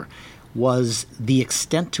further was the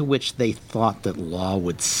extent to which they thought that law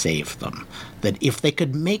would save them. That if they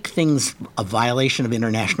could make things a violation of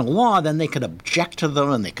international law, then they could object to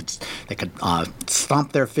them and they could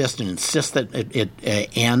stomp their fist and insist that it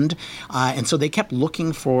end. And so they kept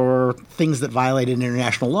looking for things that violated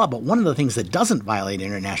international law. But one of the things that doesn't violate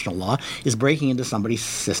international law is breaking into somebody's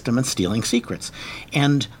system and stealing secrets.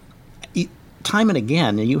 And time and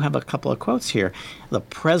again, and you have a couple of quotes here, the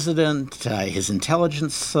president, his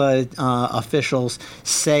intelligence officials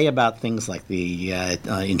say about things like the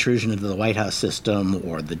intrusion into the White House system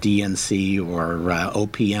or the DNC or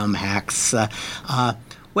OPM hacks.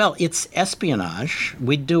 Well, it's espionage.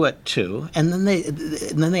 We'd do it too. And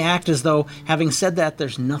then they act as though, having said that,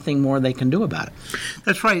 there's nothing more they can do about it.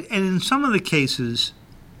 That's right. And in some of the cases,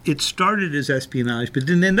 it started as espionage, but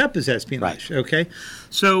didn't end up as espionage. Right. Okay?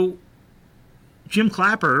 So Jim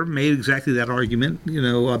Clapper made exactly that argument,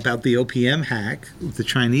 about the OPM hack the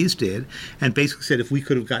Chinese did, and basically said if we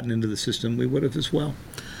could have gotten into the system, we would have as well.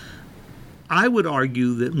 I would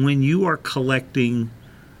argue that when you are collecting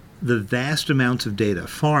the vast amounts of data,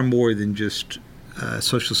 far more than just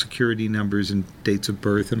Social Security numbers and dates of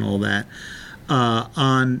birth and all that,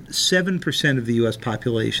 on 7% of the U.S.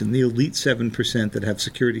 population, the elite 7% that have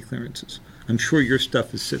security clearances. I'm sure your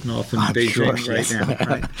stuff is sitting off in Beijing right now.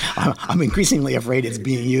 Right? I'm increasingly afraid it's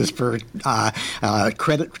being used for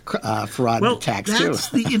credit fraud attacks, too. That's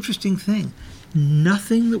the interesting thing.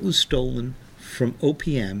 Nothing that was stolen from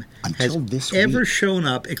OPM has ever shown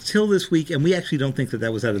up until this week, and we actually don't think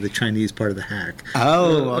that was out of the Chinese part of the hack.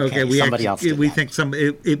 Oh, okay. Somebody else did we that. think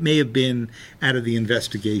it may have been out of the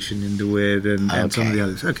investigation into it and some of the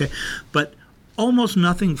others. Okay, but almost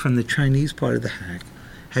nothing from the Chinese part of the hack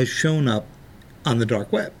has shown up on the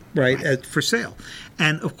dark web, right, for sale.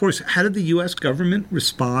 And, of course, how did the U.S. government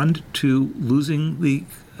respond to losing the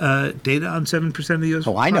data on 7% of the U.S.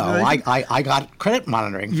 Oh, I know. I got credit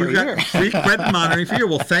monitoring for a year. Free credit monitoring for a year.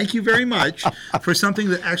 Well, thank you very much for something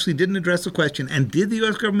that actually didn't address the question. And did the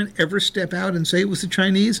U.S. government ever step out and say it was the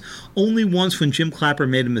Chinese? Only once when Jim Clapper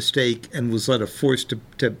made a mistake and was forced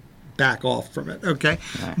to back off from it, okay?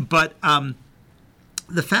 Right. But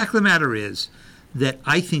the fact of the matter is that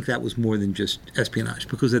I think that was more than just espionage,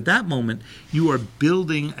 because at that moment you are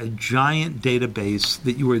building a giant database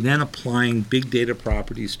that you are then applying big data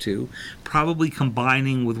properties to, probably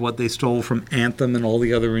combining with what they stole from Anthem and all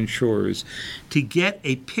the other insurers, to get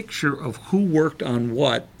a picture of who worked on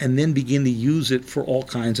what and then begin to use it for all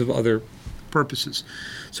kinds of other purposes.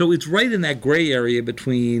 So it's right in that gray area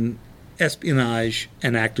between espionage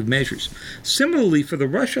and active measures. Similarly, for the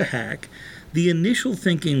Russia hack, the initial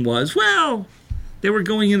thinking was, well, they were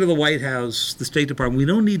going into the White House, the State Department. We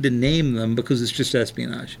don't need to name them because it's just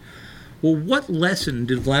espionage. Well, what lesson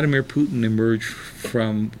did Vladimir Putin emerge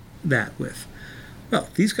from that with? Well,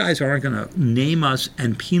 these guys aren't going to name us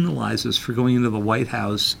and penalize us for going into the White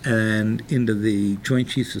House and into the Joint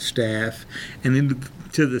Chiefs of Staff and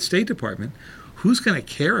into the State Department. Who's going to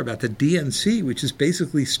care about the DNC, which is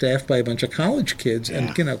basically staffed by a bunch of college kids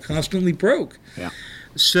and constantly broke? Yeah.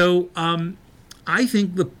 So I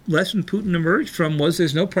think the lesson Putin emerged from was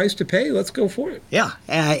there's no price to pay. Let's go for it. Yeah,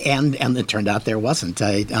 and it turned out there wasn't.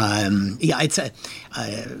 It's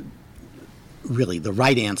really the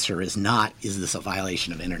right answer is not, is this a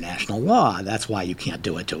violation of international law? That's why you can't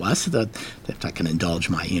do it to us. If I can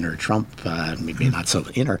indulge my inner Trump, maybe not so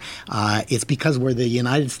inner, it's because we're the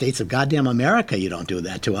United States of goddamn America. You don't do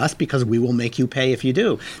that to us because we will make you pay if you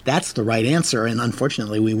do. That's the right answer, and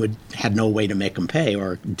unfortunately we had no way to make them pay,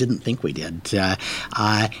 or didn't think we did.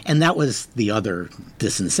 And that was the other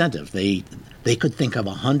disincentive. They could think of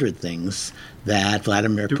 100 things that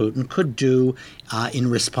Vladimir Putin could do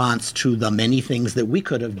in response to the many things that we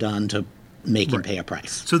could have done to make him pay a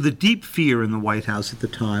price. So the deep fear in the White House at the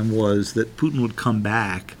time was that Putin would come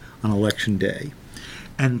back on Election Day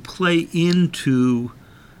and play into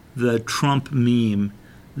the Trump meme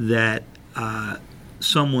that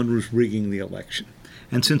someone was rigging the election.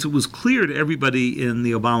 And since it was clear to everybody in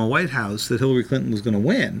the Obama White House that Hillary Clinton was going to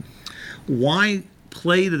win, why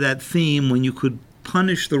play to that theme when you could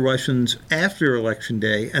punish the Russians after Election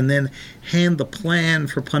Day and then hand the plan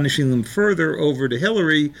for punishing them further over to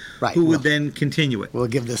Hillary, who would then continue it? We'll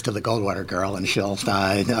give this to the Goldwater girl, and she'll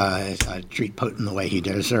treat Putin the way he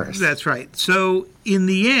deserves. That's right. So in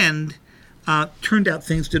the end, turned out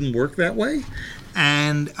things didn't work that way.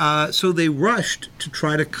 And so they rushed to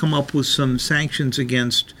try to come up with some sanctions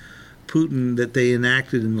against Putin that they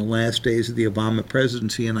enacted in the last days of the Obama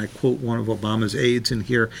presidency, and I quote one of Obama's aides in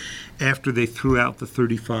here, after they threw out the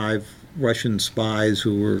 35 Russian spies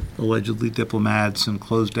who were allegedly diplomats and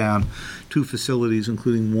closed down 2 facilities,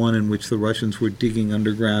 including one in which the Russians were digging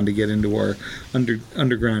underground to get into our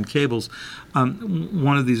underground cables.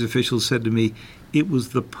 One of these officials said to me, it was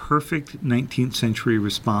the perfect 19th century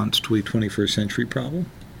response to a 21st century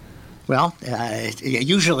problem. Well,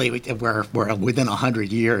 usually we're within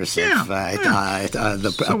 100 years of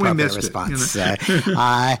the appropriate response.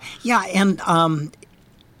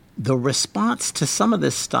 The response to some of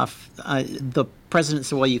this stuff, the president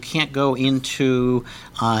said, well, you can't go into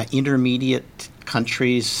intermediate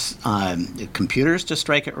countries' computers to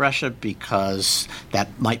strike at Russia because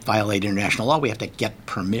that might violate international law. We have to get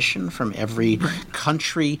permission from every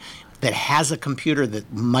country that has a computer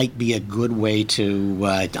that might be a good way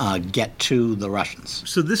to get to the Russians.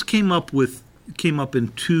 So this came up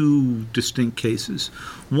in 2 distinct cases.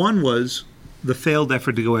 One was the failed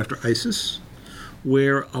effort to go after ISIS,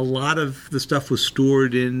 where a lot of the stuff was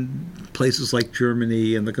stored in places like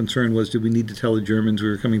Germany, and the concern was, did we need to tell the Germans we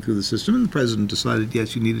were coming through the system? And the president decided,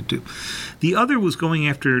 yes, you needed to. The other was going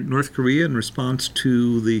after North Korea in response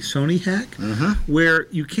to the Sony hack, where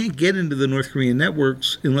you can't get into the North Korean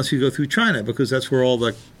networks unless you go through China, because that's where all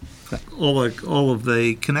of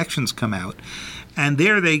the connections come out. And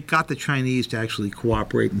there they got the Chinese to actually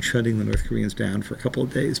cooperate in shutting the North Koreans down for a couple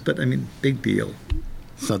of days. But, I mean, big deal.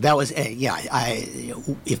 So that was,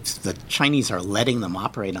 if the Chinese are letting them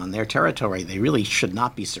operate on their territory, they really should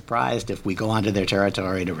not be surprised if we go onto their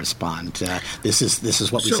territory to respond. This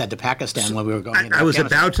is what we said to Pakistan when we were going into I was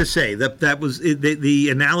about to say that was the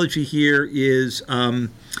analogy here is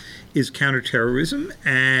counterterrorism,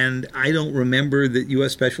 and I don't remember that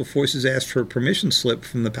U.S. Special Forces asked for a permission slip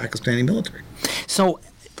from the Pakistani military. So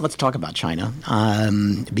let's talk about China,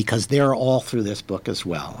 because they're all through this book as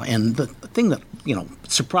well. And the thing that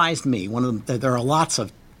surprised me, there are lots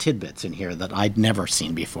of tidbits in here that I'd never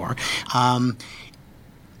seen before.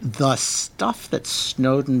 The stuff that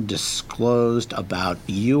Snowden disclosed about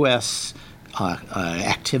U.S.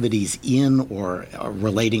 activities in or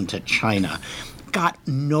relating to China got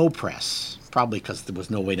no press. Probably because there was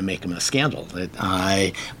no way to make them a scandal,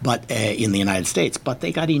 but in the United States. But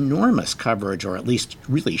they got enormous coverage, or at least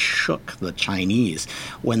really shook the Chinese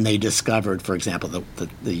when they discovered, for example,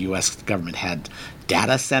 the U.S. government had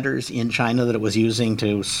data centers in China that it was using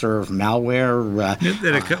to serve malware.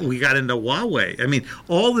 We got into Huawei. I mean,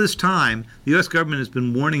 all this time, the U.S. government has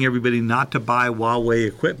been warning everybody not to buy Huawei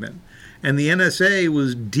equipment. And the NSA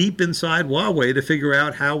was deep inside Huawei to figure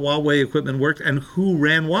out how Huawei equipment worked and who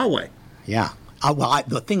ran Huawei. Yeah.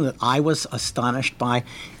 The thing that I was astonished by,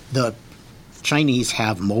 the Chinese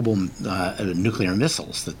have mobile nuclear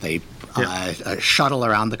missiles that they shuttle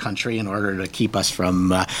around the country in order to keep us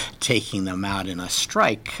from taking them out in a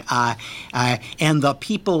strike. And the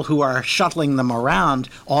people who are shuttling them around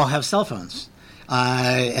all have cell phones.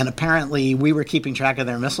 And apparently we were keeping track of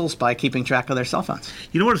their missiles by keeping track of their cell phones.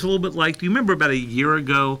 You know what it's a little bit like? Do you remember about a year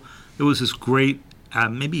ago, there was this great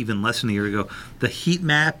maybe even less than a year ago, the heat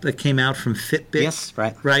map that came out from Fitbit. Yes,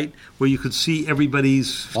 right. Right, where you could see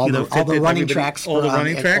everybody's all the running tracks, all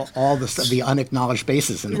the unacknowledged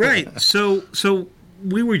bases. Right. So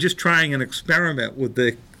we were just trying an experiment with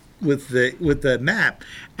the the map,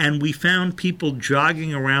 and we found people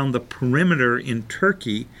jogging around the perimeter in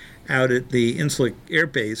Turkey, out at the Incirlik Air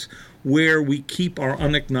Base, where we keep our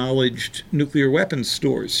unacknowledged nuclear weapons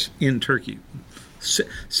stores in Turkey.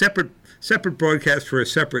 Separate broadcast for a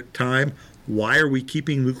separate time. Why are we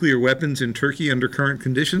keeping nuclear weapons in Turkey under current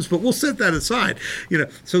conditions? But we'll set that aside.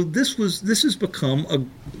 So this has become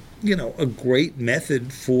a great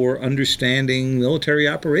method for understanding military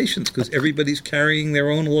operations, because everybody's carrying their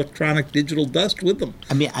own electronic digital dust with them.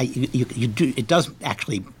 I mean, you do. It does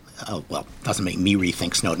actually. It doesn't make me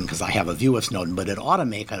rethink Snowden, because I have a view of Snowden, but it ought to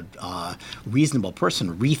make a reasonable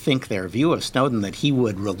person rethink their view of Snowden, that he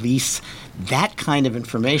would release that kind of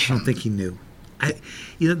information. I don't think he knew.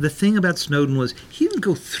 The thing about Snowden was he didn't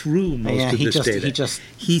go through most of this data.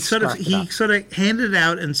 He sort of handed it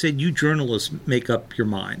out and said, "You journalists make up your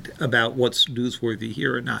mind about what's newsworthy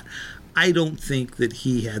here or not." I don't think that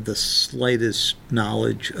he had the slightest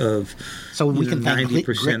knowledge of. So we can thank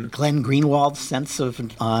 90%. Glenn Greenwald's sense of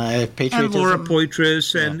patriotism, and Laura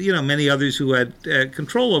Poitras, and many others who had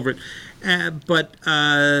control over it. But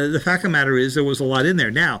the fact of the matter is, there was a lot in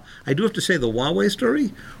there. Now, I do have to say, the Huawei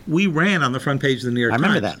story, we ran on the front page of the New York Times. I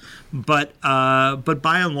remember that. But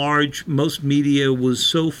by and large, most media was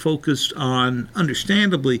so focused on,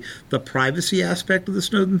 understandably, the privacy aspect of the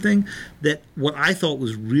Snowden thing, that what I thought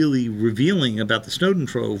was really revealing about the Snowden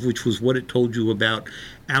trove, which was what it told you about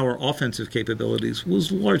our offensive capabilities,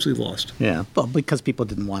 was largely lost. Yeah, well, because people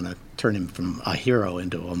didn't want to turn him from a hero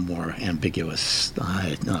into a more ambiguous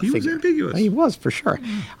figure. He was ambiguous. He was, for sure.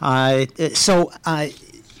 Toward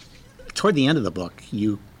the end of the book,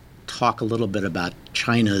 you talk a little bit about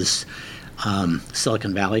China's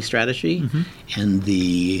Silicon Valley strategy and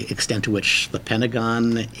the extent to which the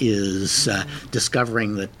Pentagon is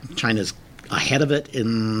discovering that China's ahead of it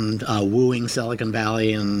in wooing Silicon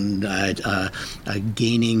Valley and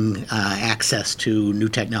gaining access to new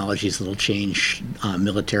technologies that will change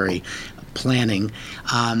military planning.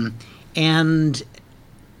 And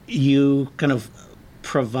you kind of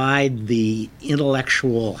provide the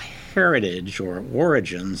intellectual heritage or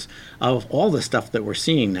origins of all the stuff that we're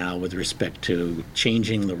seeing now with respect to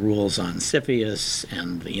changing the rules on CFIUS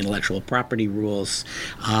and the intellectual property rules.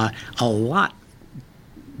 A lot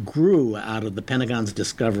grew out of the Pentagon's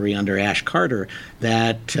discovery under Ash Carter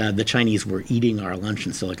that the Chinese were eating our lunch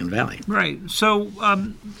in Silicon Valley. Right. So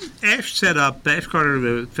Ash Carter,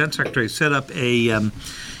 the defense secretary, set up a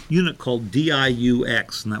unit called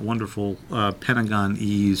DIUX, and that wonderful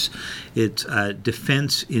Pentagon-ese. It's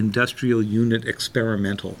Defense Industrial Unit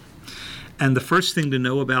Experimental. And the first thing to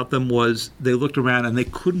know about them was they looked around and they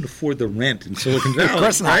couldn't afford the rent in Silicon Valley. Of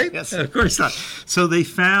course not. Right? Yes. Of course not. So they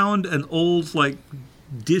found an old,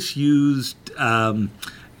 disused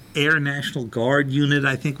Air National Guard unit,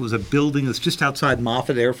 I think, was a building that's just outside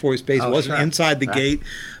Moffett Air Force Base. It wasn't inside the gate,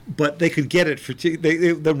 but they could get it for cheap.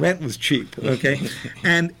 The rent was cheap, okay?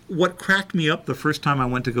 And what cracked me up the first time I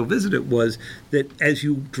went to go visit it was that as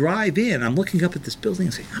you drive in, I'm looking up at this building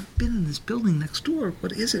and saying, I've been in this building next door.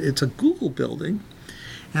 What is it? It's a Google building.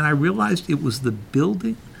 And I realized it was the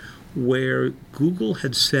building where Google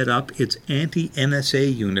had set up its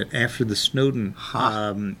anti-NSA unit after the Snowden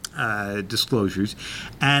disclosures,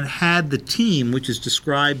 and had the team, which is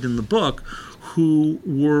described in the book, who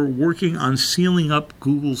were working on sealing up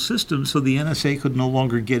Google's systems so the NSA could no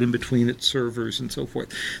longer get in between its servers and so forth.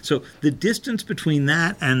 So the distance between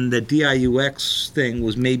that and the DIUX thing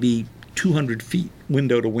was maybe 200 feet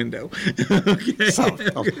window to window. Okay. So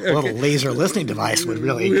a little laser listening device would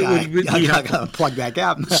really plug that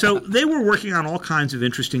gap. So they were working on all kinds of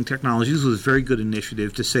interesting technologies. It was a very good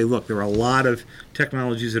initiative to say, look, there are a lot of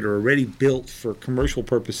technologies that are already built for commercial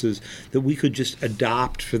purposes that we could just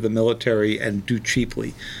adopt for the military and do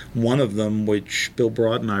cheaply. One of them, which Bill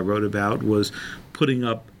Broad and I wrote about, was putting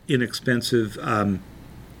up inexpensive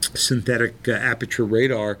synthetic aperture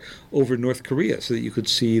radar over North Korea so that you could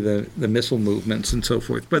see the missile movements and so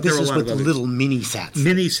forth. But this there are a lot with of little mini-sats.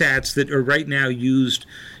 Mini-sats that are right now used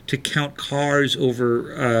to count cars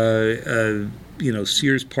over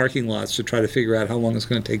Sears parking lots to try to figure out how long it's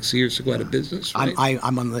going to take Sears to go out of business. Right?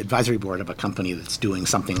 I'm on the advisory board of a company that's doing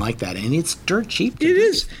something like that, and it's dirt cheap. It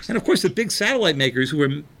is. And, of course, the big satellite makers who are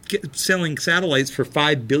selling satellites for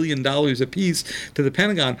 $5 billion a piece to the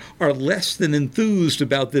Pentagon are less than enthused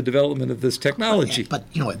about the development of this technology. But,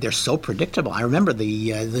 they're so predictable. I remember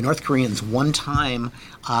the North Koreans one time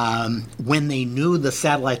when they knew the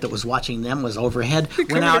satellite that was watching them was overhead,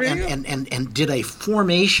 went out and did a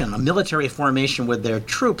military formation with their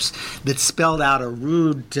troops that spelled out a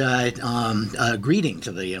rude greeting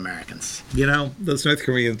to the Americans. Those North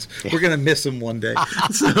Koreans, we're going to miss them one day.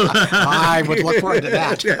 I would look forward to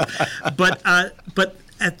that. But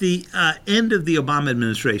at the end of the Obama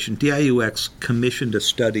administration, DIUX commissioned a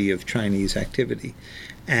study of Chinese activity.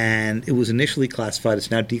 And it was initially classified.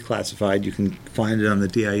 It's now declassified. You can find it on the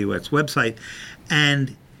DIUX website.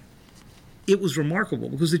 And it was remarkable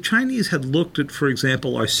because the Chinese had looked at, for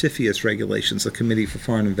example, our CFIUS regulations, the Committee for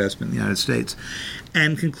Foreign Investment in the United States,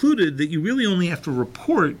 and concluded that you really only have to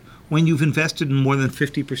report when you've invested in more than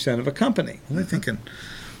 50% of a company. Well, they're thinking,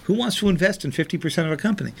 who wants to invest in 50% of a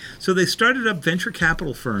company? So they started up venture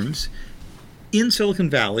capital firms in Silicon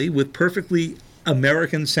Valley with perfectly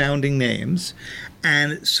American-sounding names,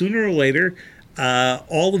 and sooner or later,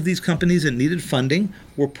 all of these companies that needed funding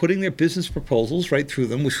were putting their business proposals right through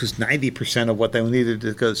them, which was 90% of what they needed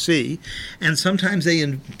to go see. And sometimes they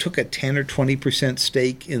took a 10 or 20%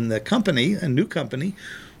 stake in the company, a new company,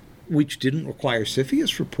 which didn't require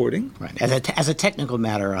CFIUS reporting. Right. As a technical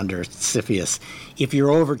matter under CFIUS, if you're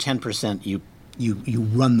over 10%, you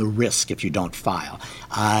run the risk if you don't file.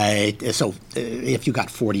 So if you got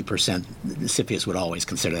 40%, CFIUS would always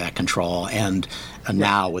consider that control. And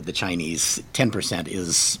now with the Chinese, 10%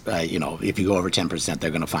 is, if you go over 10%, they're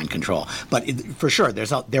going to find control. But for sure,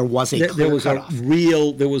 there was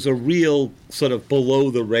a real sort of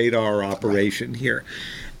below the radar operation here,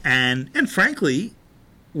 and frankly,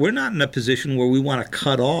 we're not in a position where we want to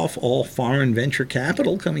cut off all foreign venture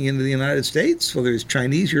capital coming into the United States, whether it's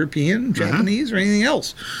Chinese, European, Japanese, or anything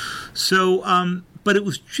else. So, but it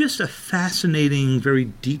was just a fascinating,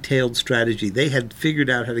 very detailed strategy. They had figured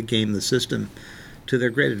out how to game the system to their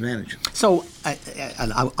great advantage. So,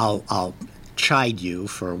 I'll chide you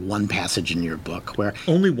for one passage in your book where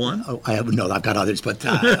only one. I've got others, but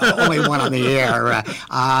only one on the air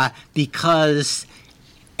because.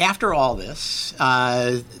 After all this,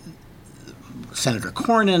 Senator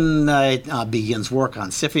Cornyn begins work on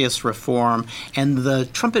CFIUS reform, and the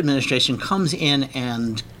Trump administration comes in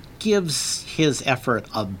and gives his effort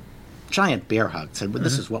a giant bear hug, said, well,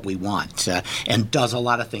 this is what we want, and does a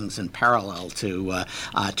lot of things in parallel to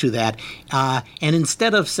that. And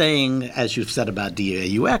instead of saying, as you've said about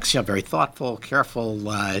DIUX, a very thoughtful,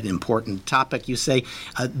 careful, important topic, you say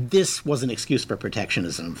this was an excuse for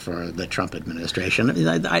protectionism for the Trump administration.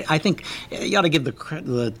 I think you ought to give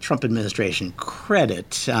the Trump administration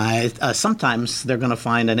credit. Sometimes they're going to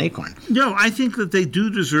find an acorn. No, I think that they do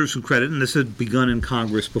deserve some credit, and this had begun in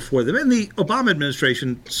Congress before them. And the Obama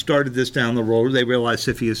administration started this down the road. They realized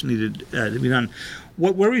CFIUS needed to be done.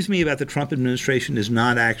 What worries me about the Trump administration is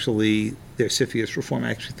not actually their CFIUS reform. I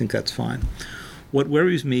actually think that's fine. What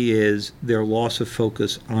worries me is their loss of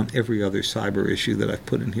focus on every other cyber issue that I've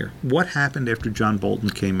put in here. What happened after John Bolton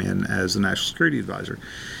came in as the National Security Advisor?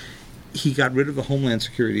 He got rid of the Homeland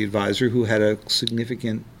Security Advisor, who had a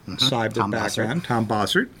significant cyber background, Tom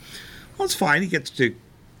Bossert. Well, it's fine. He gets to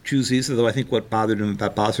choose these, although I think what bothered him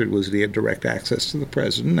about Bossert was that he had direct access to the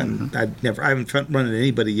president. And I haven't run into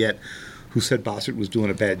anybody yet who said Bossert was doing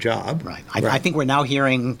a bad job. Right. I think we're now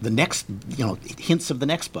hearing the next, hints of the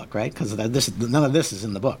next book, right? Because none of this is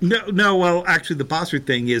in the book. No. Well, actually, the Bossert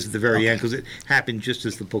thing is at the very end because it happened just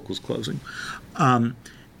as the book was closing, and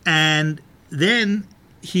then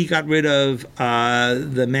he got rid of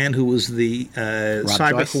the man who was the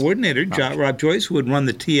cyber coordinator, Rob Joyce, who had run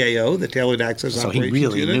the TAO, the Tailored Access Operations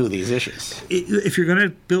Unit. So he really knew these issues. If you're going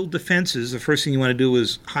to build defenses, the first thing you want to do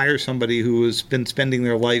is hire somebody who has been spending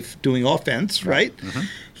their life doing offense, right?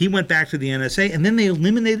 He went back to the NSA, and then they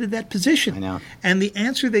eliminated that position. I know. And the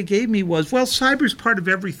answer they gave me was, well, cyber's part of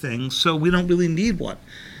everything, so we don't really need one.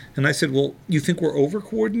 And I said, well, you think we're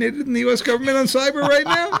over-coordinated in the U.S. government on cyber right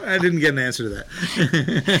now? I didn't get an answer to that.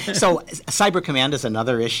 So Cyber Command is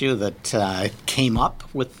another issue that came up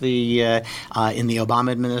with the in the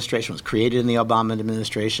Obama administration, was created in the Obama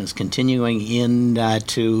administration, is continuing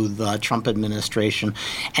into the Trump administration.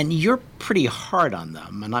 And you're pretty hard on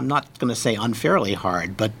them. And I'm not going to say unfairly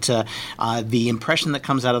hard, but the impression that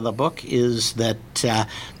comes out of the book is that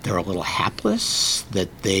they're a little hapless,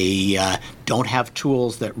 that they don't have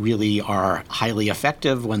tools that really are highly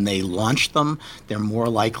effective when they launch them. They're more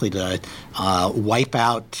likely to wipe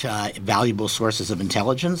out valuable sources of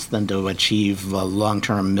intelligence than to achieve a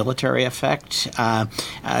long-term military effect.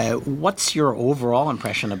 What's your overall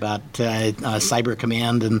impression about Cyber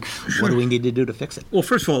Command, and what do we need to do to fix it? Well,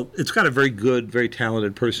 first of all, it's got a very good, very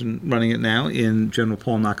talented person running it now in General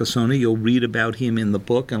Paul Nakasone. You'll read about him in the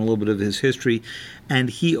book and a little bit of his history. And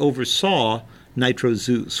he oversaw Nitro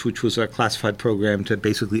Zeus, which was a classified program to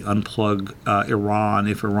basically unplug Iran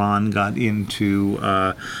if Iran got into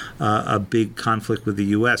a big conflict with the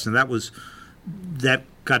U.S. And that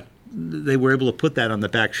got they were able to put that on the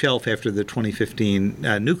back shelf after the 2015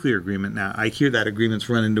 nuclear agreement. Now, I hear that agreement's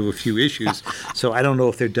run into a few issues, so I don't know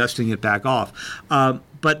if they're dusting it back off.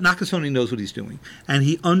 But Nakasone knows what he's doing, and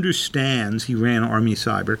he understands. He ran Army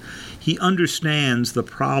Cyber. He understands the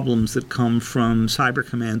problems that come from Cyber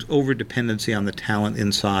Command's over-dependency on the talent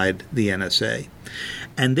inside the NSA.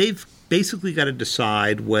 And they've basically got to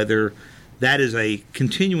decide whether that is a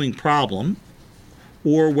continuing problem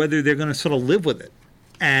or whether they're going to sort of live with it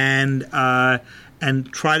and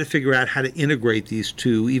try to figure out how to integrate these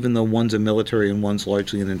two, even though one's a military and one's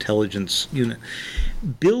largely an intelligence unit.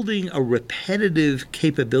 Building a repetitive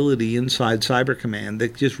capability inside Cyber Command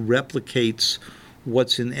that just replicates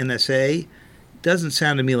what's in NSA doesn't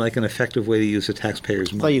sound to me like an effective way to use the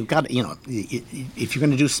taxpayers' money. Well, you've got, if you're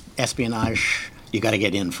going to do espionage, you got to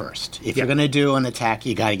get in first. If you're going to do an attack,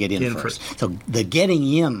 you got to get in first. So the getting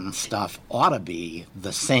in stuff ought to be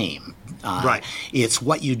the same. Right. It's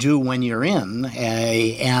what you do when you're in,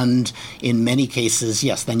 and in many cases,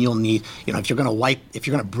 yes. Then you'll need, if you're going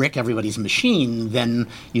to brick everybody's machine, then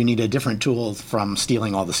you need a different tool from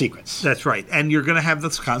stealing all the secrets. That's right, and you're going to have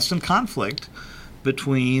this constant conflict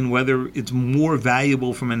between whether it's more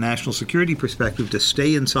valuable from a national security perspective to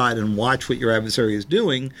stay inside and watch what your adversary is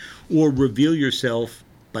doing or reveal yourself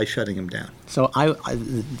by shutting him down. So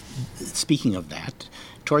speaking of that,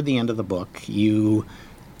 toward the end of the book, you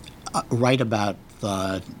write about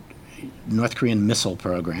the North Korean missile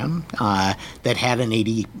program that had an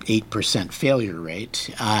 88% failure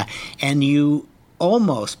rate, and you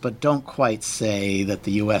almost but don't quite say that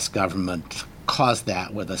the U.S. government caused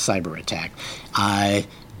that with a cyber attack.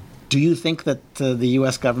 Do you think that the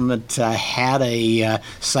U.S. government had a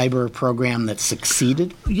cyber program that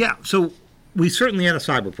succeeded? Yeah, so we certainly had a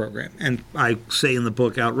cyber program. And I say in the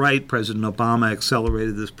book outright, President Obama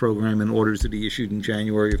accelerated this program in orders that he issued in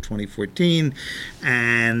January of 2014.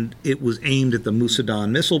 And it was aimed at the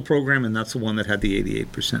Musadan missile program, and that's the one that had the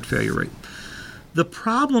 88% failure rate. The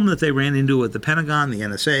problem that they ran into at the Pentagon, the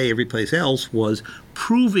NSA, every place else, was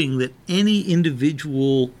proving that any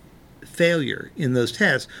individual failure in those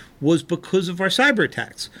tests was because of our cyber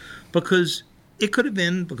attacks. Because it could have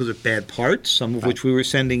been because of bad parts, some of which we were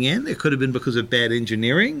sending in. It could have been because of bad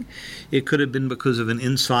engineering. It could have been because of an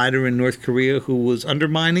insider in North Korea who was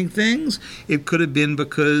undermining things. It could have been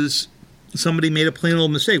because somebody made a plain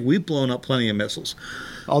old mistake. We've blown up plenty of missiles.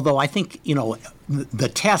 Although I think, the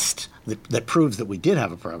test that proves that we did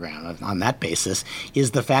have a program on that basis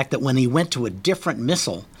is the fact that when he went to a different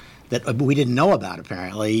missile that we didn't know about,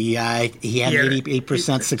 apparently, he had an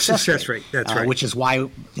 88% success rate. That's right. Which is why,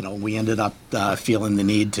 we ended up feeling the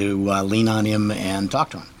need to lean on him and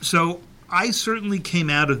talk to him. So I certainly came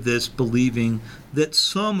out of this believing that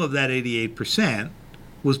some of that 88%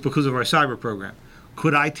 was because of our cyber program.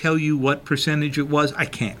 Could I tell you what percentage it was? I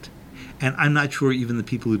can't. And I'm not sure even the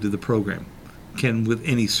people who did the program can with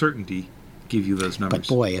any certainty give you those numbers.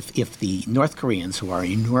 But boy, if the North Koreans, who are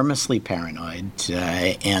enormously paranoid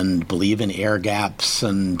and believe in air gaps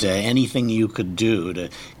and anything you could do to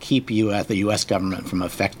keep the U.S. government from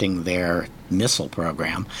affecting their missile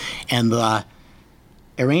program, and the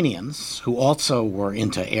Iranians, who also were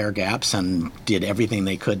into air gaps and did everything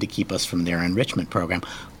they could to keep us from their enrichment program,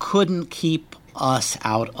 couldn't keep us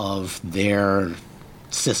out of their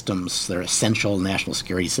systems, their essential national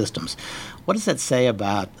security systems. What does that say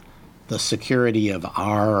about the security of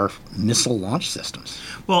our missile launch systems?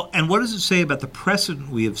 Well, and what does it say about the precedent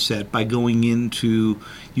we have set by going in to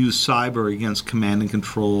use cyber against command and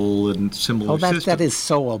control and similar systems? That is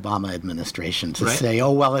so Obama administration to say,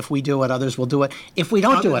 if we do it, others will do it. If we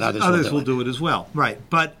don't do it, others will do it as well. Right.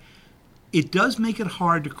 But it does make it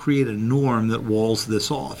hard to create a norm that walls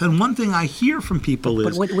this off. And one thing I hear from people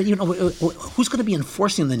is... But who's going to be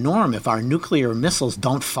enforcing the norm if our nuclear missiles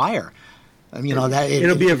don't fire?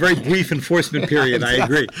 It'll be a very brief enforcement period. I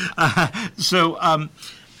agree.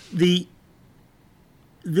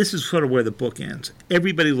 This is sort of where the book ends.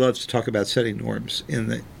 Everybody loves to talk about setting norms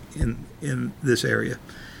in this area,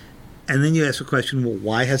 and then you ask the question: well,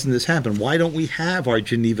 why hasn't this happened? Why don't we have our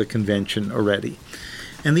Geneva Convention already?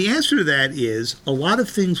 And the answer to that is a lot of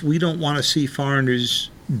things we don't want to see foreigners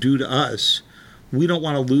do to us. We don't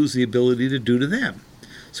want to lose the ability to do to them.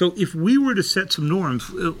 So if we were to set some norms,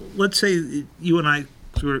 let's say you and I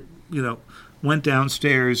sort of, went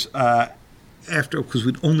downstairs after, because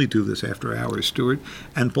we'd only do this after hours, Stewart,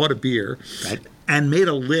 and bought a beer, and made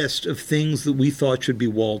a list of things that we thought should be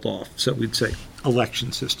walled off. So we'd say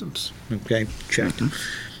election systems, okay, check.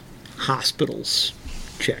 Hospitals,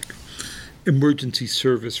 check. Emergency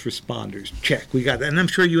service responders, check. We got that. And I'm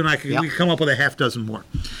sure you and I we come up with a half dozen more.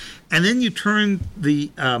 And then you turn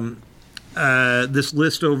the this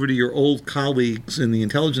list over to your old colleagues in the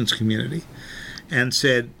intelligence community and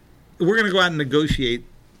said, we're going to go out and negotiate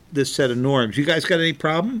this set of norms. You guys got any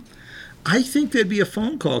problem? I think there'd be a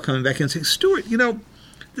phone call coming back and saying, Stewart,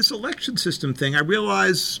 this election system thing, I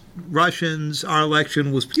realize Russians, our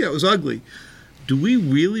election was ugly. Do we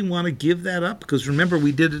really want to give that up? Because remember,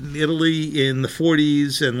 we did it in Italy in the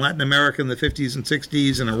 40s and Latin America in the 50s and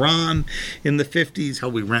 60s and Iran in the 50s.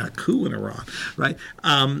 Hell, we ran a coup in Iran, right?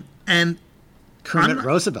 And Kermit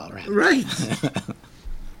Roosevelt ran. Right.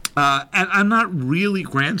 And I'm not really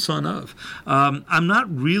grandson of. I'm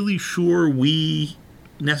not really sure we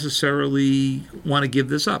necessarily want to give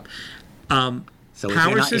this up. So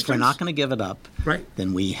if we're not going to give it up, right,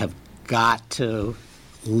 then we have got to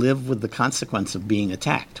live with the consequence of being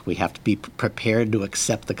attacked. We have to be prepared to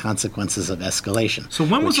accept the consequences of escalation. So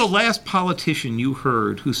when was the last politician you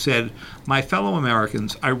heard who said, my fellow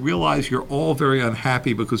Americans, I realize you're all very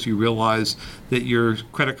unhappy because you realize that your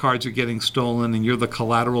credit cards are getting stolen and you're the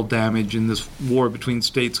collateral damage in this war between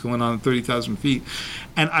states going on at 30,000 feet.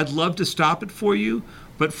 And I'd love to stop it for you,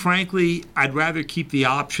 but frankly, I'd rather keep the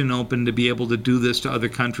option open to be able to do this to other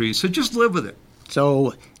countries. So just live with it.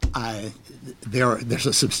 So there's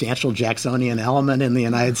a substantial Jacksonian element in the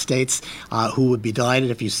United States who would be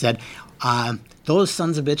delighted if you said, those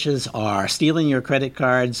sons of bitches are stealing your credit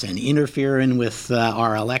cards and interfering with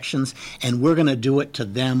our elections, and we're going to do it to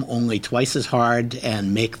them only twice as hard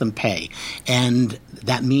and make them pay. And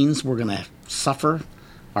that means we're going to suffer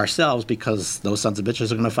ourselves because those sons of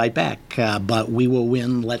bitches are going to fight back. But we will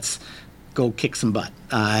win. Let's go kick some butt.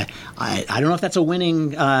 I don't know if that's a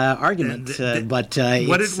winning argument, but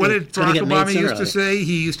what did Barack Obama used to say?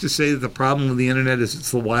 He used to say that the problem with the internet is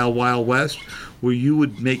it's the wild, wild west, where you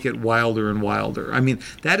would make it wilder and wilder. I mean,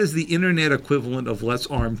 that is the internet equivalent of let's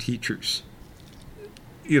arm teachers.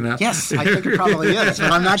 Yes, I think it probably is,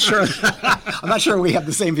 but I'm not sure. I'm not sure we have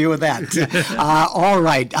the same view of that. All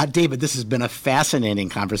right, David, this has been a fascinating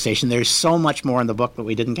conversation. There's so much more in the book that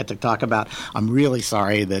we didn't get to talk about. I'm really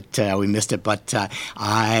sorry that we missed it, but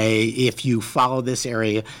if you follow this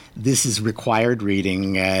area, this is required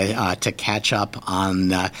reading to catch up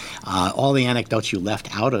on all the anecdotes you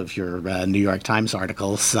left out of your New York Times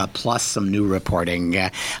articles, plus some new reporting.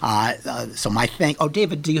 So my thank. Oh,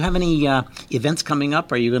 David, do you have any events coming up?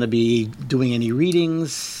 Are you going to be doing any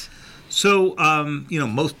readings? So,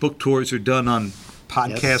 most book tours are done on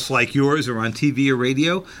podcasts like yours or on TV or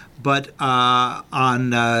radio. But on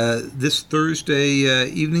this Thursday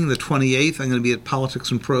evening, the 28th, I'm going to be at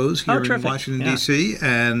Politics and Prose here in Washington, D.C.,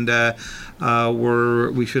 and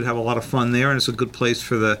we should have a lot of fun there, and it's a good place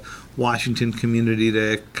for the Washington community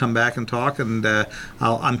to come back and talk, and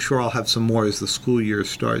I'm sure I'll have some more as the school year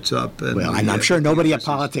starts up. And I'm sure nobody at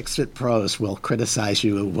Politics at Prose will criticize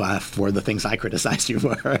you for the things I criticized you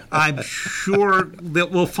for. I'm sure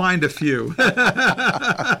that we'll find a few.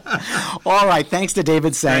 All right, thanks to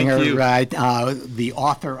David Sanger, the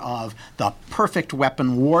author of The Perfect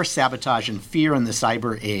Weapon, War, Sabotage, and Fear in the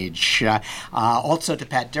Cyber Age. Also to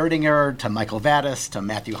Pat Derdenger, to Michael Vatis, to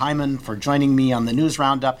Matthew Heiman for joining me on the News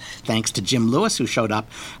Roundup. Thanks to Jim Lewis, who showed up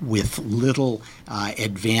with little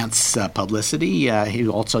advance publicity. He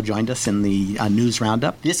also joined us in the News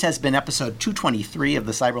Roundup. This has been episode 223 of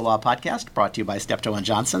the Cyberlaw Podcast, brought to you by Steptoe and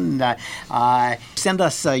Johnson. Send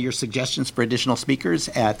us your suggestions for additional speakers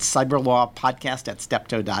at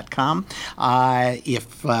cyberlawpodcast@steptoe.com.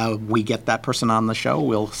 If we get that person on the show,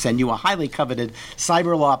 we'll send you a highly coveted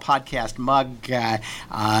Cyberlaw Podcast mug.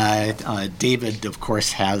 David, of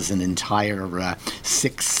course, has an entire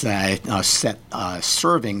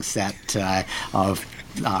serving set of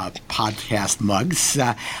podcast mugs.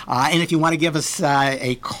 And if you want to give us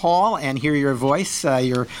a call and hear your voice,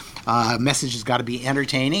 your message has got to be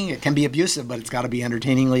entertaining. It can be abusive, but it's got to be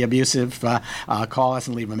entertainingly abusive. Call us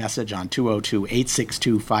and leave a message on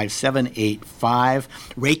 202-862-5785.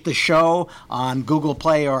 Rate the show on Google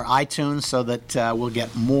Play or iTunes so that we'll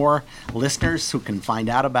get more listeners who can find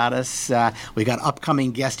out about us. We got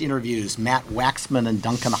upcoming guest interviews. Matt Waxman and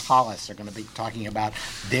Duncan Hollis are going to be talking about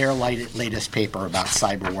their latest paper about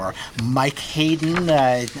cyber war. Mike Hayden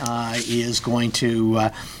is going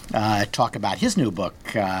to talk about his new book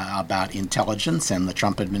about intelligence and the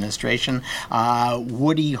Trump administration.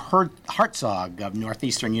 Woody Hartzog of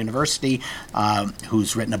Northeastern University,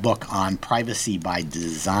 who's written a book on privacy by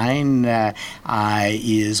design,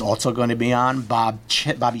 is also going to be on.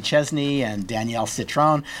 Bobby Chesney and Danielle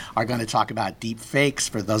Citron are going to talk about deep fakes.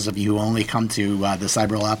 For those of you who only come to the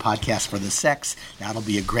Cyberlaw Podcast for the sex, that'll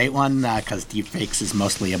be a great one because deep fakes is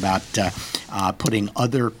mostly about putting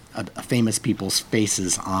other famous people's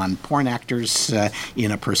faces on porn actors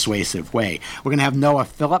in a persuasive way. We're going to have Noah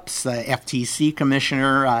Phillips, FTC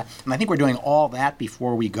Commissioner, and I think we're doing all that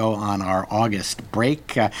before we go on our August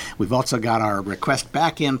break. We've also got our request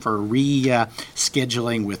back in for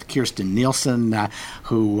rescheduling with Kirsten Nielsen,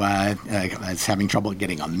 who is having trouble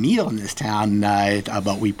getting a meal in this town,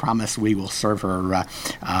 but we promise we will serve her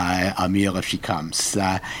a meal if she comes.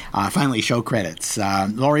 Finally, show credits.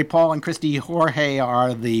 Lori Paul and Christy Jorge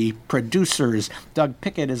are the producers. Doug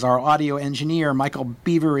Pickett is our audio engineer. Michael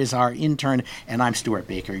Beaver is our intern. And I'm Stewart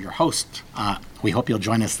Baker, your host. We hope you'll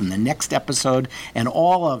join us in the next episode and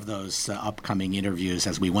all of those upcoming interviews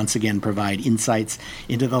as we once again provide insights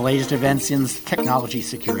into the latest events in technology,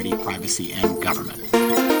 security, privacy, and government.